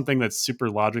looking for something that's super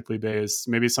logically based,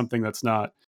 maybe something that's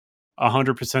not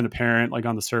 100% apparent, like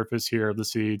on the surface here of the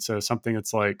seed. So something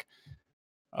that's like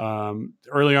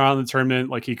early on in the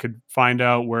tournament, like he could find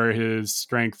out where his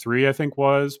strength 3, I think,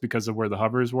 was because of where the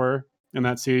hovers were in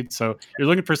that seed. So you're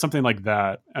looking for something like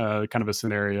that, kind of a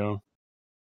scenario.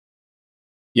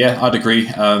 Yeah, I'd agree.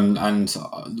 And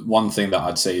one thing that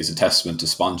I'd say is a testament to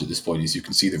Sponge at this point is you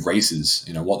can see the races.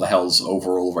 You know, What the Hell's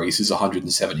overall races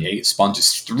 178. Sponge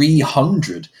is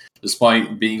 300.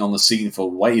 Despite being on the scene for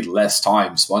way less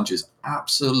time, Sponge has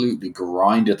absolutely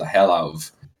grinded the hell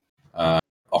out of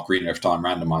Ocarina of Time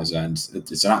Randomizer, and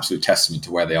it's an absolute testament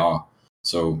to where they are.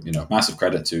 So, you know, massive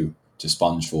credit to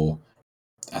Sponge for,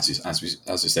 as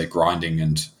we say, grinding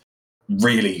and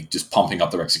really just pumping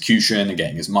up their execution and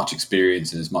getting as much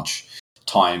experience and as much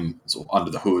time sort of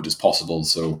under the hood as possible.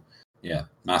 So, yeah,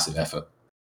 massive effort.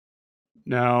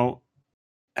 Now,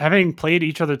 having played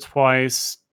each other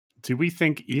twice, do we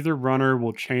think either runner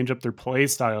will change up their play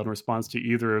style in response to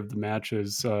either of the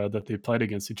matches that they played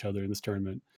against each other in this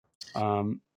tournament?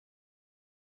 Um,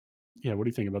 yeah, what do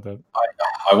you think about that?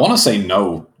 I want to say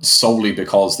no, solely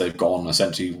because they've gone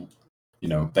essentially, you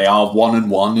know, they are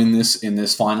 1-1 in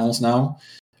this finals now.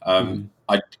 Mhm.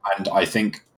 I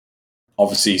think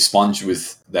obviously Sponge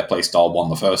with their playstyle won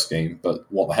the first game, but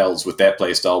What the Hells with their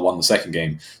playstyle won the second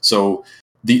game. So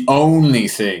the only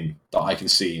thing that I can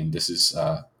see, and this is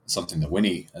something that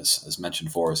Winnie has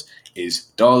mentioned for us, is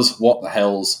does What the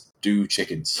Hells do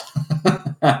chickens?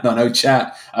 I know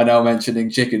chat are now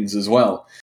mentioning chickens as well.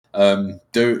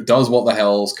 Does What the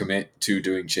Hells commit to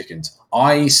doing chickens?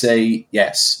 I say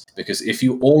yes, because if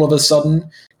you all of a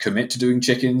sudden commit to doing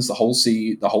chickens the whole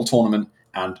tournament,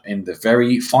 and in the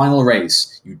very final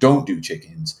race you don't do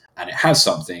chickens, and it has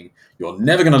something, you're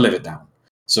never going to live it down.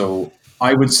 So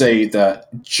I would say that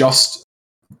just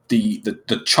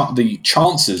the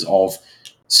chances of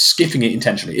skipping it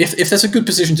intentionally, if there's a good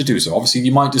position to do so, obviously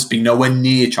you might just be nowhere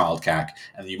near child cack,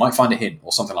 and you might find a hint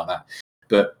or something like that.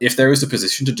 But if there is a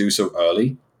position to do so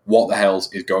early, What the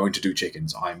Hells is going to do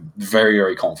chickens. I'm very,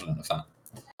 very confident of that.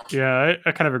 Yeah,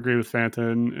 I kind of agree with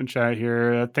Fanta in chat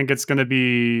here. I think it's going to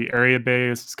be area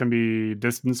based. It's going to be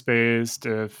distance based.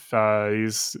 If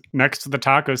he's next to the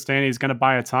taco stand, he's going to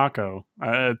buy a taco.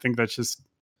 I think that's just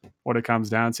what it comes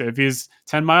down to. If he's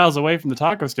 10 miles away from the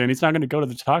taco stand, he's not going to go to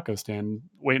the taco stand,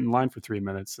 wait in line for 3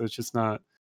 minutes. It's just not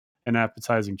an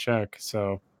appetizing check.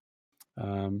 So,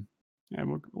 yeah,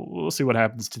 we'll see what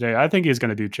happens today. I think he's going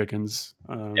to do chickens.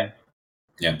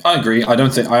 Yeah, I agree. I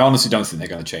honestly don't think they're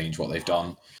going to change what they've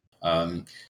done.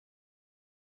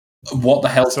 What the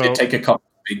Hells did take a couple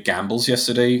of big gambles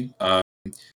yesterday.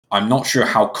 I'm not sure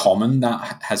how common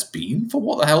that has been for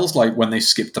What the Hells. Like when they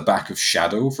skipped the back of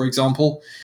Shadow, for example,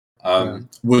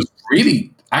 was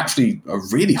really actually a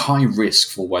really high risk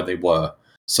for where they were.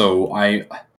 So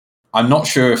I'm not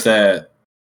sure if they're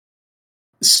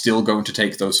still going to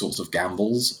take those sorts of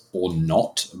gambles or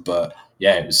not. But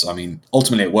yeah, it was. I mean,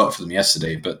 ultimately it worked for them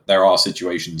yesterday, but there are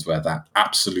situations where that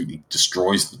absolutely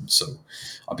destroys them. So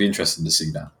I'll be interested to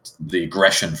see that the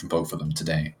aggression from both of them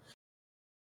today.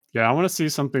 Yeah, I want to see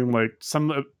something like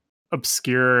some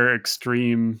obscure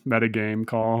extreme metagame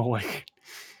call like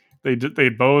they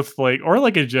both like, or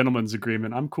like a gentleman's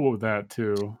agreement. I'm cool with that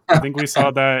too. I think we saw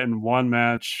that in one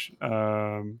match.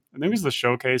 I think it was the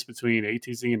showcase between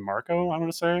ATZ and Marco. I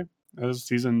want to say it was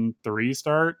season 3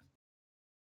 start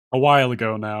a while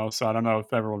ago now, so I don't know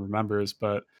if everyone remembers,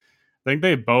 but I think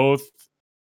they both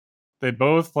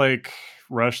like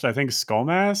rushed, I think, Skull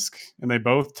Mask, and they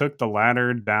both took the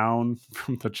ladder down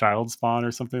from the child spawn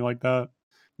or something like that.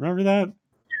 Remember that?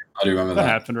 I do remember That that.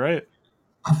 happened, right?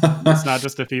 It's that not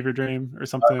just a fever dream or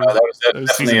something. was It was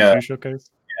definitely season 2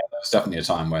 showcase. that was definitely a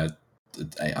time where,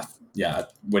 yeah,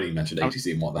 when you mentioned I,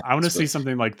 ATC and what that I want to is, see but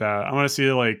something like that. I want to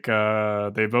see like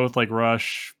they both like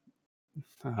rush.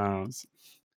 I don't know,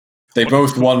 they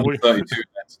both won what 32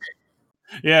 lens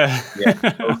game. yeah. Yeah,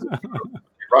 both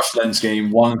rushed lens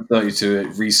game, won 32,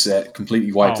 it reset,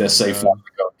 completely wiped Oh their my safe god. line.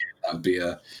 That would be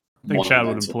a I think Chad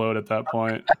would monumental. implode at that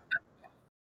point.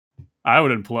 I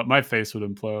would implode. My face would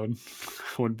implode.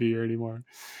 I wouldn't be here anymore.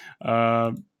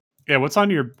 Um, yeah, what's on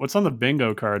the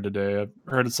bingo card today? I've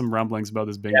heard some rumblings about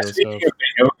this Yeah, bingo speaking stuff. of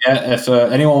bingo, yeah, if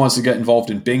anyone wants to get involved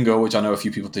in bingo, which I know a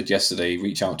few people did yesterday,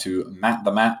 reach out to Matt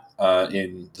the Matt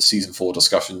in the season 4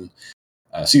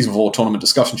 tournament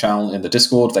discussion channel in the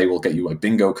Discord. They will get you a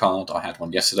bingo card. I had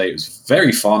one yesterday. It was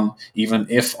very fun, even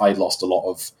if I lost a lot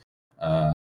of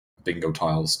bingo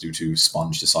tiles due to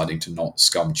Sponge deciding to not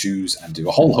scum choose and do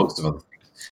a whole host of other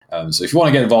things. So if you want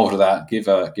to get involved with that,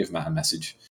 give Matt a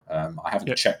message. I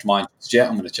haven't checked mine just yet.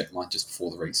 I'm going to check mine just before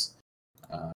the race.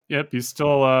 Yep, you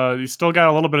still got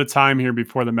a little bit of time here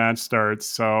before the match starts.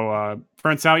 So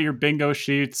print out your bingo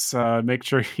sheets. Make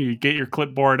sure you get your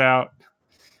clipboard out.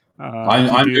 If you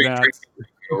I'm do doing that, drinking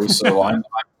bingo, so I'm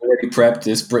already prepped.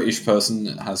 This British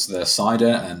person has their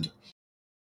cider, and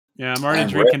yeah, I'm already I'm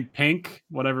ready. drinking pink,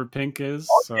 whatever pink is.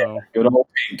 Oh, yeah, So good old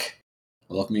pink.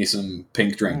 I love me some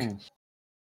pink drink.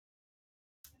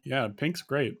 Yeah, pink's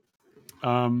great.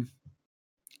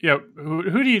 Yeah,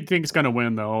 who do you think is going to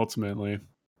win though? Ultimately,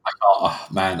 Oh,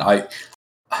 man,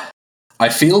 I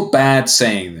feel bad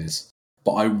saying this,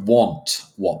 but I want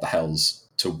What the Hell's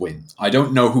to win. I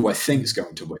don't know who I think is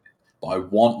going to win, but I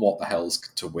want What the Hell's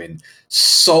to win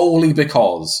solely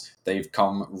because they've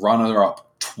come runner-up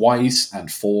twice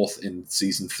and fourth in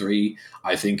season 3.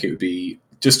 I think it would be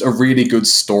just a really good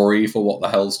story for What the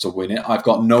Hell's to win it. I've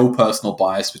got no personal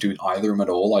bias between either of them at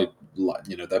all.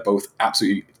 They're both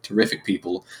absolutely terrific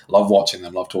people. Love watching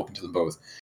them. Love talking to them both.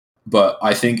 But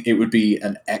I think it would be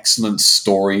an excellent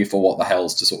story for What the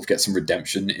Hell's to sort of get some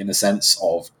redemption in a sense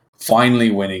of finally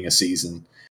winning a season.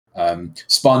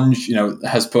 Sponge,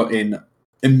 has put in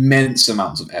immense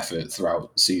amounts of effort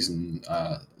throughout season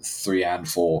 3 and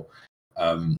 4.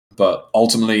 But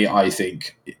ultimately, I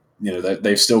think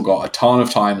they've still got a ton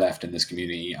of time left in this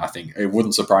community. I think it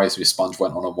wouldn't surprise me if Sponge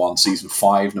went on and won season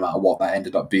 5, no matter what that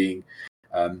ended up being.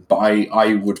 But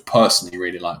I would personally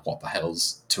really like What the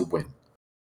Hell's to win.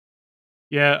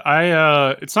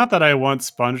 yeah, it's not that I want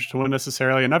Sponge to win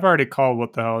necessarily, and I've already called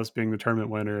What the Hell as being the tournament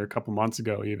winner a couple months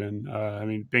ago. Even I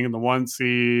mean, being in the 1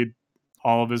 seed,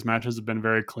 all of his matches have been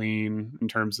very clean in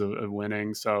terms of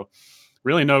winning. So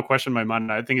really, no question in my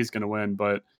mind. I think he's going to win,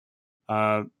 but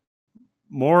uh,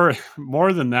 more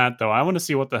more than that, though, I want to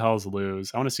see What the Hell's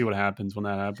lose. I want to see what happens when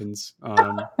that happens.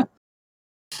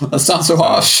 That sounds so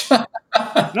harsh.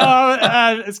 No,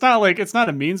 it's not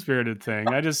a mean spirited thing.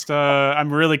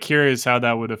 I'm really curious how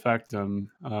that would affect him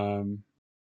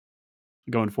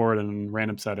going forward in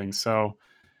random settings. So,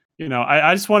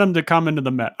 I just want him to come into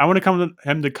the Met. I want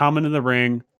him to come into the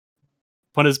ring,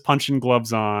 put his punching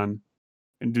gloves on,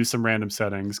 and do some random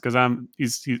settings because I'm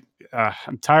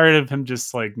tired of him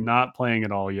just like not playing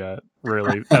at all yet,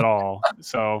 really at all.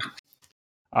 So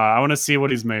I want to see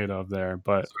what he's made of there.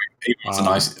 But It's a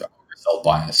nice result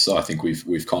bias, so I think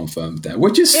we've confirmed that.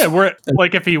 Which is we're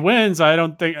like, if he wins, I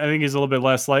think he's a little bit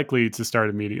less likely to start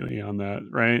immediately on that,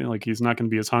 right? Like he's not going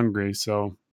to be as hungry.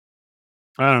 So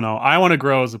I don't know. I want to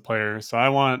grow as a player, so I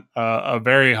want a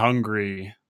very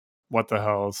hungry What the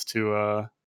Hells to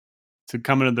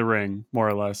come into the ring, more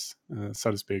or less,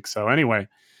 so to speak. So anyway,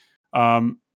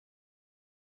 um,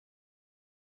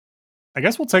 I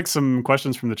guess we'll take some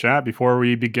questions from the chat before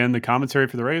we begin the commentary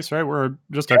for the race, right? We're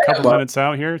just a couple minutes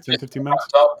out here, 10, 15 minutes.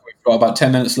 We've got about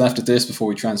 10 minutes left of this before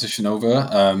we transition over.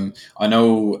 I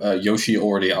know Yoshi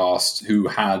already asked who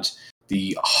had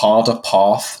the harder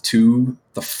path to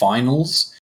the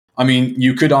finals. I mean,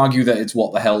 you could argue that it's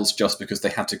What the Hell's just because they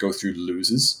had to go through the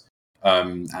losers.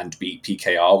 and beat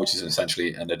PKR, which is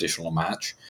essentially an additional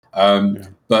match. Yeah.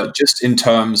 But just in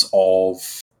terms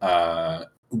of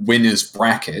winners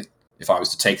bracket, if I was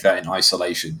to take that in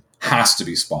isolation, has to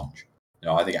be Sponge.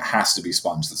 I think it has to be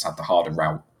Sponge that's had the harder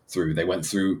route through. They went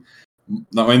through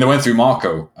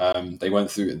Marco. They went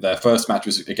through their first match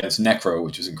was against Necro,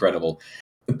 which was incredible.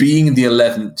 Being the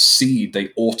 11th seed, they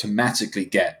automatically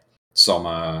get some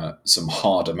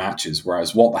harder matches.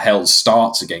 Whereas What the Hell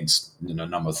starts against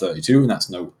number 32, and that's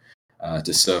no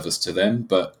disservice to them.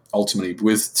 But ultimately,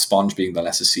 with Sponge being the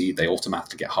lesser seed, they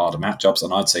automatically get harder matchups,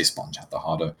 and I'd say Sponge had the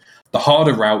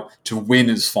harder route to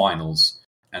winners finals.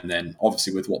 And then,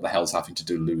 obviously, with What the Hell's having to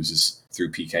do losers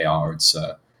through PKR, it's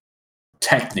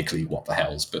technically What the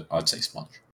Hell's, but I'd say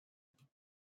Sponge.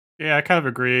 Yeah, I kind of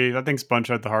agree. I think Sponge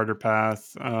had the harder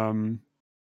path.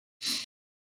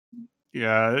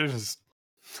 Yeah, it's just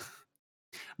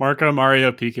Marco,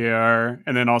 Mario, PKR,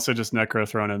 and then also just Necro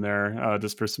thrown in there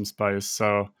just for some spice.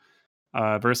 So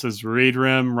versus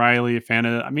Reedrim, Riley,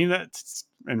 Fana. I mean, that's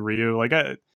and Ryu. Like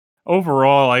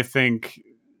overall, I think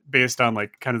based on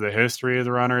like kind of the history of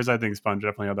the runners, I think Sponge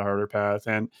definitely had the harder path.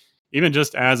 And even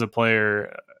just as a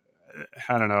player,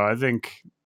 I don't know. I think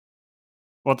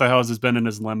What the Hell has been in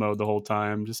his limo the whole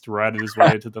time, just riding his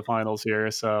way to the finals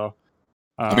here. So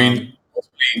I mean,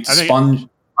 I think Sponge.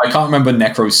 I can't remember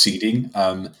Necro's seeding,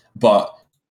 but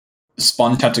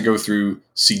Sponge had to go through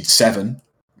seed 7,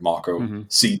 Marco,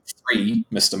 seed 3,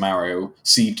 Mr. Mario,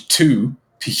 seed 2,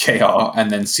 PKR,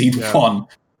 and then seed 1,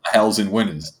 Hell's in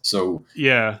winners. So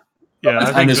yeah,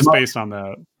 I think just based on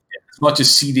that, as much as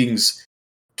seedings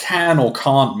can or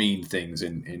can't mean things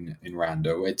in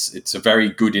Rando, it's a very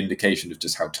good indication of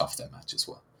just how tough their matches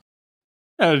were.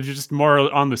 Just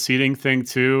more on the seeding thing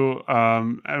too. I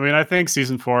mean, I think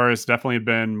season 4 has definitely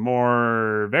been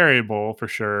more variable for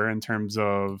sure in terms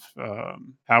of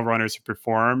how runners have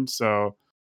performed. So,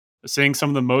 seeing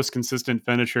some of the most consistent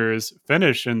finishers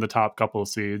finish in the top couple of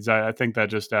seeds, I think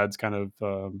that just adds kind of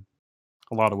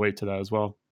a lot of weight to that as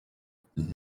well.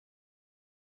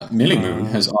 Millie Moon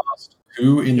has asked,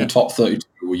 who in the top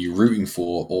 32 were you rooting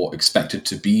for or expected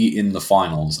to be in the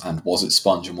finals, and was it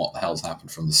Sponge, and what the hell's happened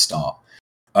from the start?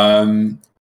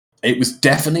 It was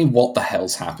definitely What the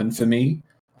Hell's happened for me.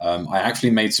 I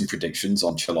actually made some predictions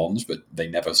on Challenge, but they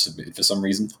never submitted for some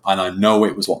reason, and I know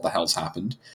it was What the Hell's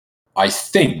happened. I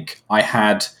think I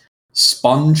had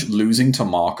Sponge losing to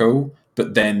Marco,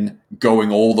 but then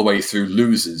going all the way through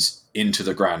losers into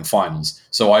the grand finals.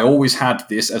 So I always had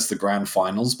this as the grand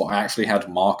finals, but I actually had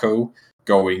Marco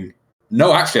going...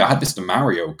 No, actually, I had Mr.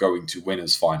 Mario going to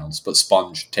winners finals, but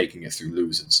Sponge taking it through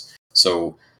losers.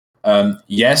 So,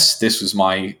 yes, this was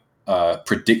my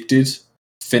predicted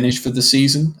finish for the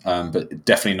season, but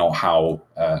definitely not how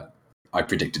I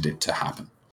predicted it to happen.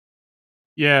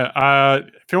 Yeah,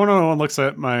 if anyone looks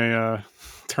at my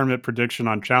tournament prediction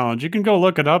on Challenge, you can go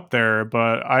look it up there.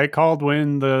 But I called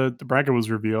when the bracket was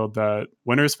revealed that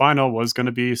winners final was going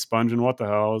to be Sponge and What the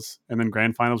Hells, and then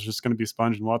grand finals just going to be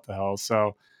Sponge and What the Hells.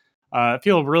 So I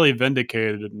feel really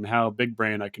vindicated in how big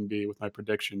brain I can be with my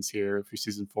predictions here for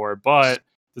season 4. But at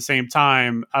the same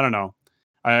time, I don't know.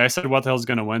 I said What the Hell's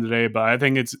going to win today, but I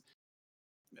think it's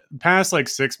past like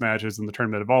 6 matches in the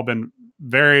tournament have all been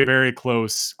very, very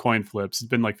close coin flips. It's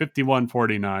been like 51-49,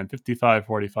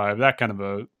 55-45, that kind of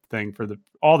a thing for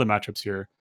all the matchups here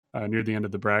near the end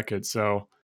of the bracket. So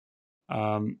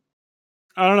I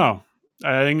don't know.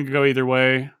 I think it could go either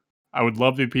way. I would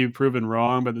love to be proven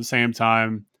wrong, but at the same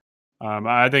time,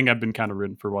 I think I've been kind of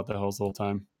rooting for What the Hell's the whole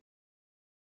time.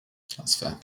 That's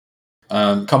fair.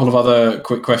 A couple of other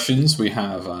quick questions. We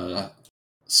have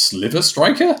Sliver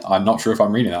Striker? I'm not sure if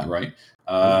I'm reading that right.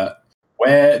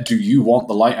 Where do you want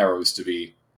the light arrows to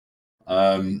be?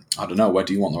 I don't know. Where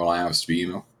do you want the light arrows to be,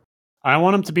 Emo? I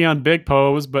want them to be on Big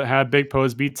Pose, but have Big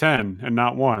Pose be 10 and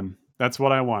not 1. That's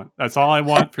what I want. That's all I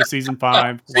want for season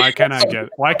 5. Why can't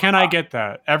I get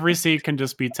that? Every seed can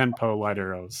just be 10 Po light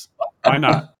arrows. Why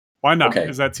not? Why not? Okay.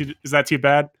 Is that too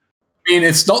bad? I mean,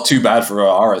 it's not too bad for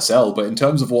RSL, but in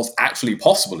terms of what's actually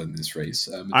possible in this race,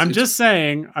 I'm just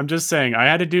saying. I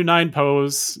had to do 9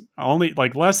 Pos only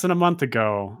like less than a month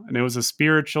ago, and it was a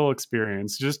spiritual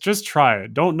experience. Just try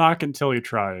it. Don't knock it until you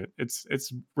try it.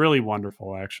 It's really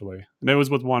wonderful, actually. And it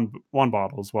was with one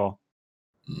bottle as well.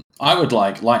 I would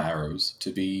like light arrows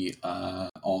to be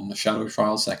on the Shadow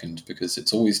Trial second, because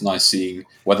it's always nice seeing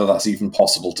whether that's even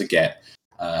possible to get.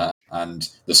 And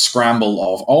the scramble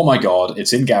of, oh my god,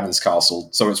 it's in Gavin's Castle,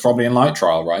 so it's probably in Light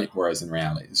Trial, right? Whereas in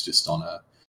reality, it's just on a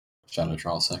Shadow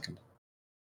Trial second.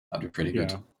 That'd be pretty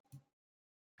good.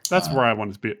 That's where I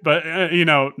want it to be. But,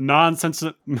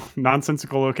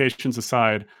 nonsensical locations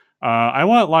aside, I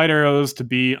want Light Arrows to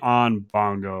be on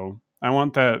bongo. I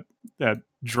want that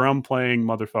drum playing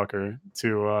motherfucker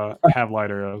to have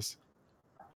Light Arrows.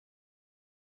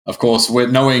 Of course, we're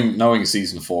knowing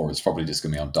season 4 is probably just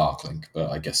going to be on Darklink, but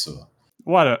I guess so.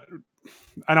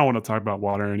 I don't want to talk about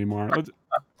water anymore.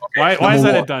 Why is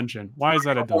that a dungeon? Why is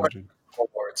that a dungeon?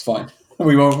 It's fine.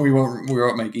 We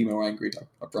won't make Emo angry.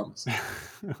 I promise.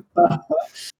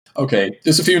 Okay,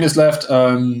 just a few minutes left.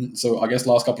 So I guess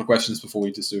last couple of questions before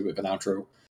we just do a bit of an outro.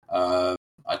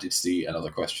 I did see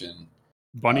another question.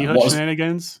 Bunny Hood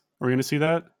shenanigans? Are we going to see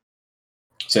that?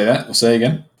 Say that. We'll say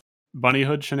again. Bunny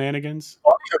Hood shenanigans?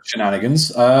 Bunny Hood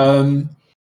shenanigans? No.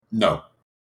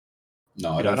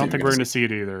 No, I don't think we're going to see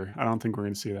it either. I don't think we're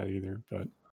going to see that either. But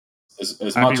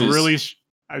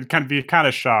I'd kind of be kind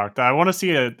of shocked. I want to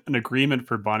see an agreement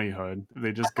for Bunny Hood.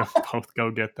 They just both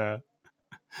go get that.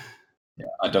 Yeah,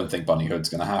 I don't think Bunny Hood's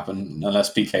going to happen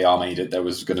unless PKR made it. There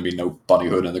was going to be no Bunny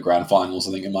Hood in the grand finals,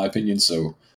 I think, in my opinion.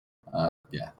 So,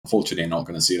 unfortunately, I'm not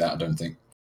going to see that. I don't think.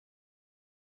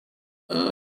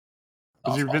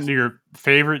 Has it been your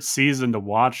favorite season to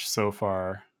watch so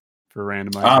far for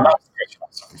randomized? That's the question I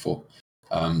was looking for.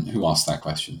 Who asked that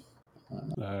question?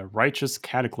 Righteous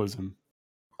Cataclysm.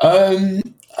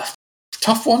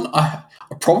 Tough one.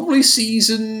 Probably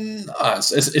season.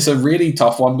 It's a really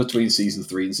tough one between season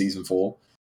 3 and season 4.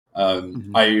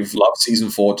 I've loved season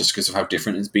 4 just because of how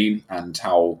different it's been and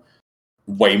how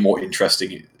way more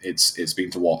interesting it's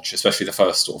been to watch, especially the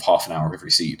first sort of half an hour of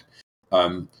every seed.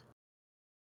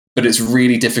 But it's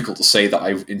really difficult to say that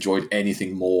I've enjoyed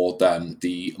anything more than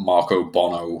the Marco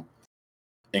Bono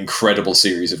incredible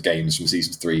series of games from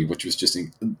season 3, which was just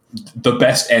the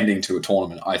best ending to a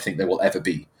tournament I think there will ever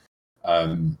be.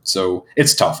 So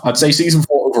it's tough. I'd say season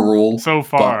 4 overall. So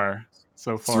far.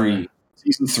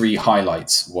 Season 3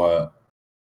 highlights were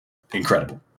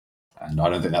incredible, and I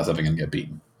don't think that's ever going to get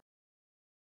beaten.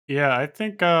 Yeah, I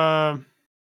think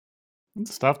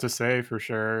it's tough to say for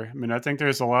sure. I mean, I think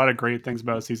there's a lot of great things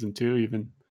about season 2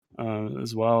 even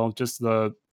as well. Just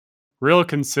the real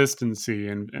consistency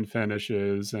in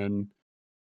finishes and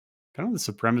kind of the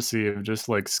supremacy of just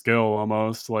like skill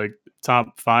almost. Like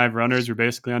top 5 runners are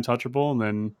basically untouchable. And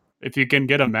then if you can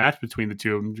get a match between the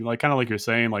two of them, like kind of like you're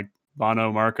saying, like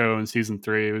Bono, Marco in season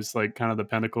 3, it was like kind of the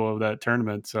pinnacle of that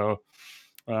tournament. So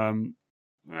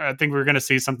I think we're going to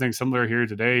see something similar here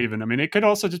today even. I mean, it could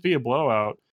also just be a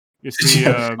blowout. You see,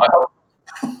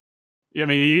 I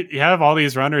mean, you have all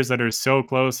these runners that are so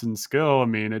close in skill. I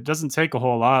mean, it doesn't take a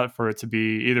whole lot for it to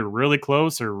be either really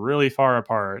close or really far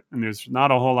apart. And there's not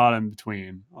a whole lot in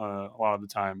between a lot of the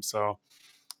time. So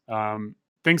I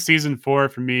think season 4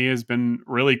 for me has been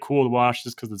really cool to watch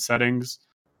just because of the settings.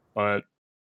 But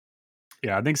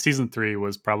yeah, I think season 3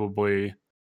 was probably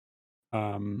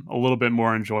a little bit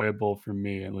more enjoyable for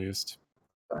me, at least.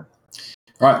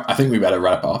 Right. I think we better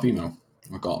wrap up, Emo.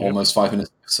 We've got almost 5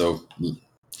 minutes. So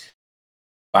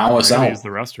bow us out. Use the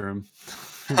restroom.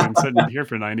 We've been sitting here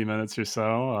for 90 minutes or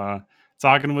so,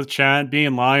 talking with Chad,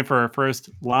 being live for our first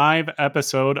live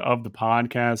episode of the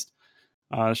podcast.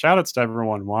 Shout outs to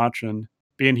everyone watching,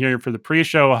 being here for the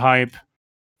pre-show hype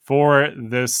for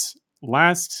this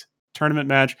last tournament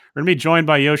match. We're going to be joined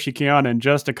by Yoshi Kiana in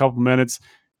just a couple minutes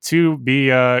to be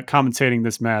commentating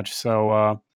this match.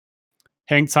 So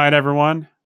hang tight, everyone.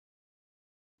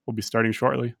 We'll be starting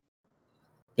shortly.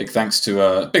 Big thanks to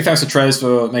Trez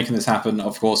for making this happen.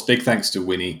 Of course, big thanks to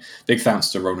Winnie. Big thanks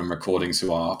to Ronan Recordings,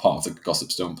 who are part of the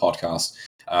Gossip Stone podcast.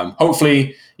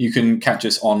 Hopefully, you can catch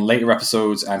us on later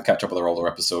episodes and catch up with our older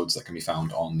episodes that can be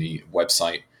found on the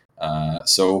website.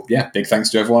 So, big thanks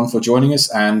to everyone for joining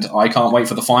us, and I can't wait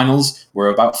for the finals. We're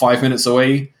about 5 minutes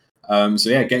away.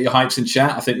 Get your hypes in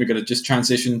chat. I think we're going to just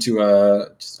transition to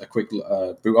just a quick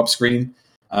boot up screen,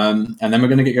 and then we're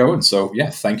going to get going. So,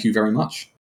 thank you very much.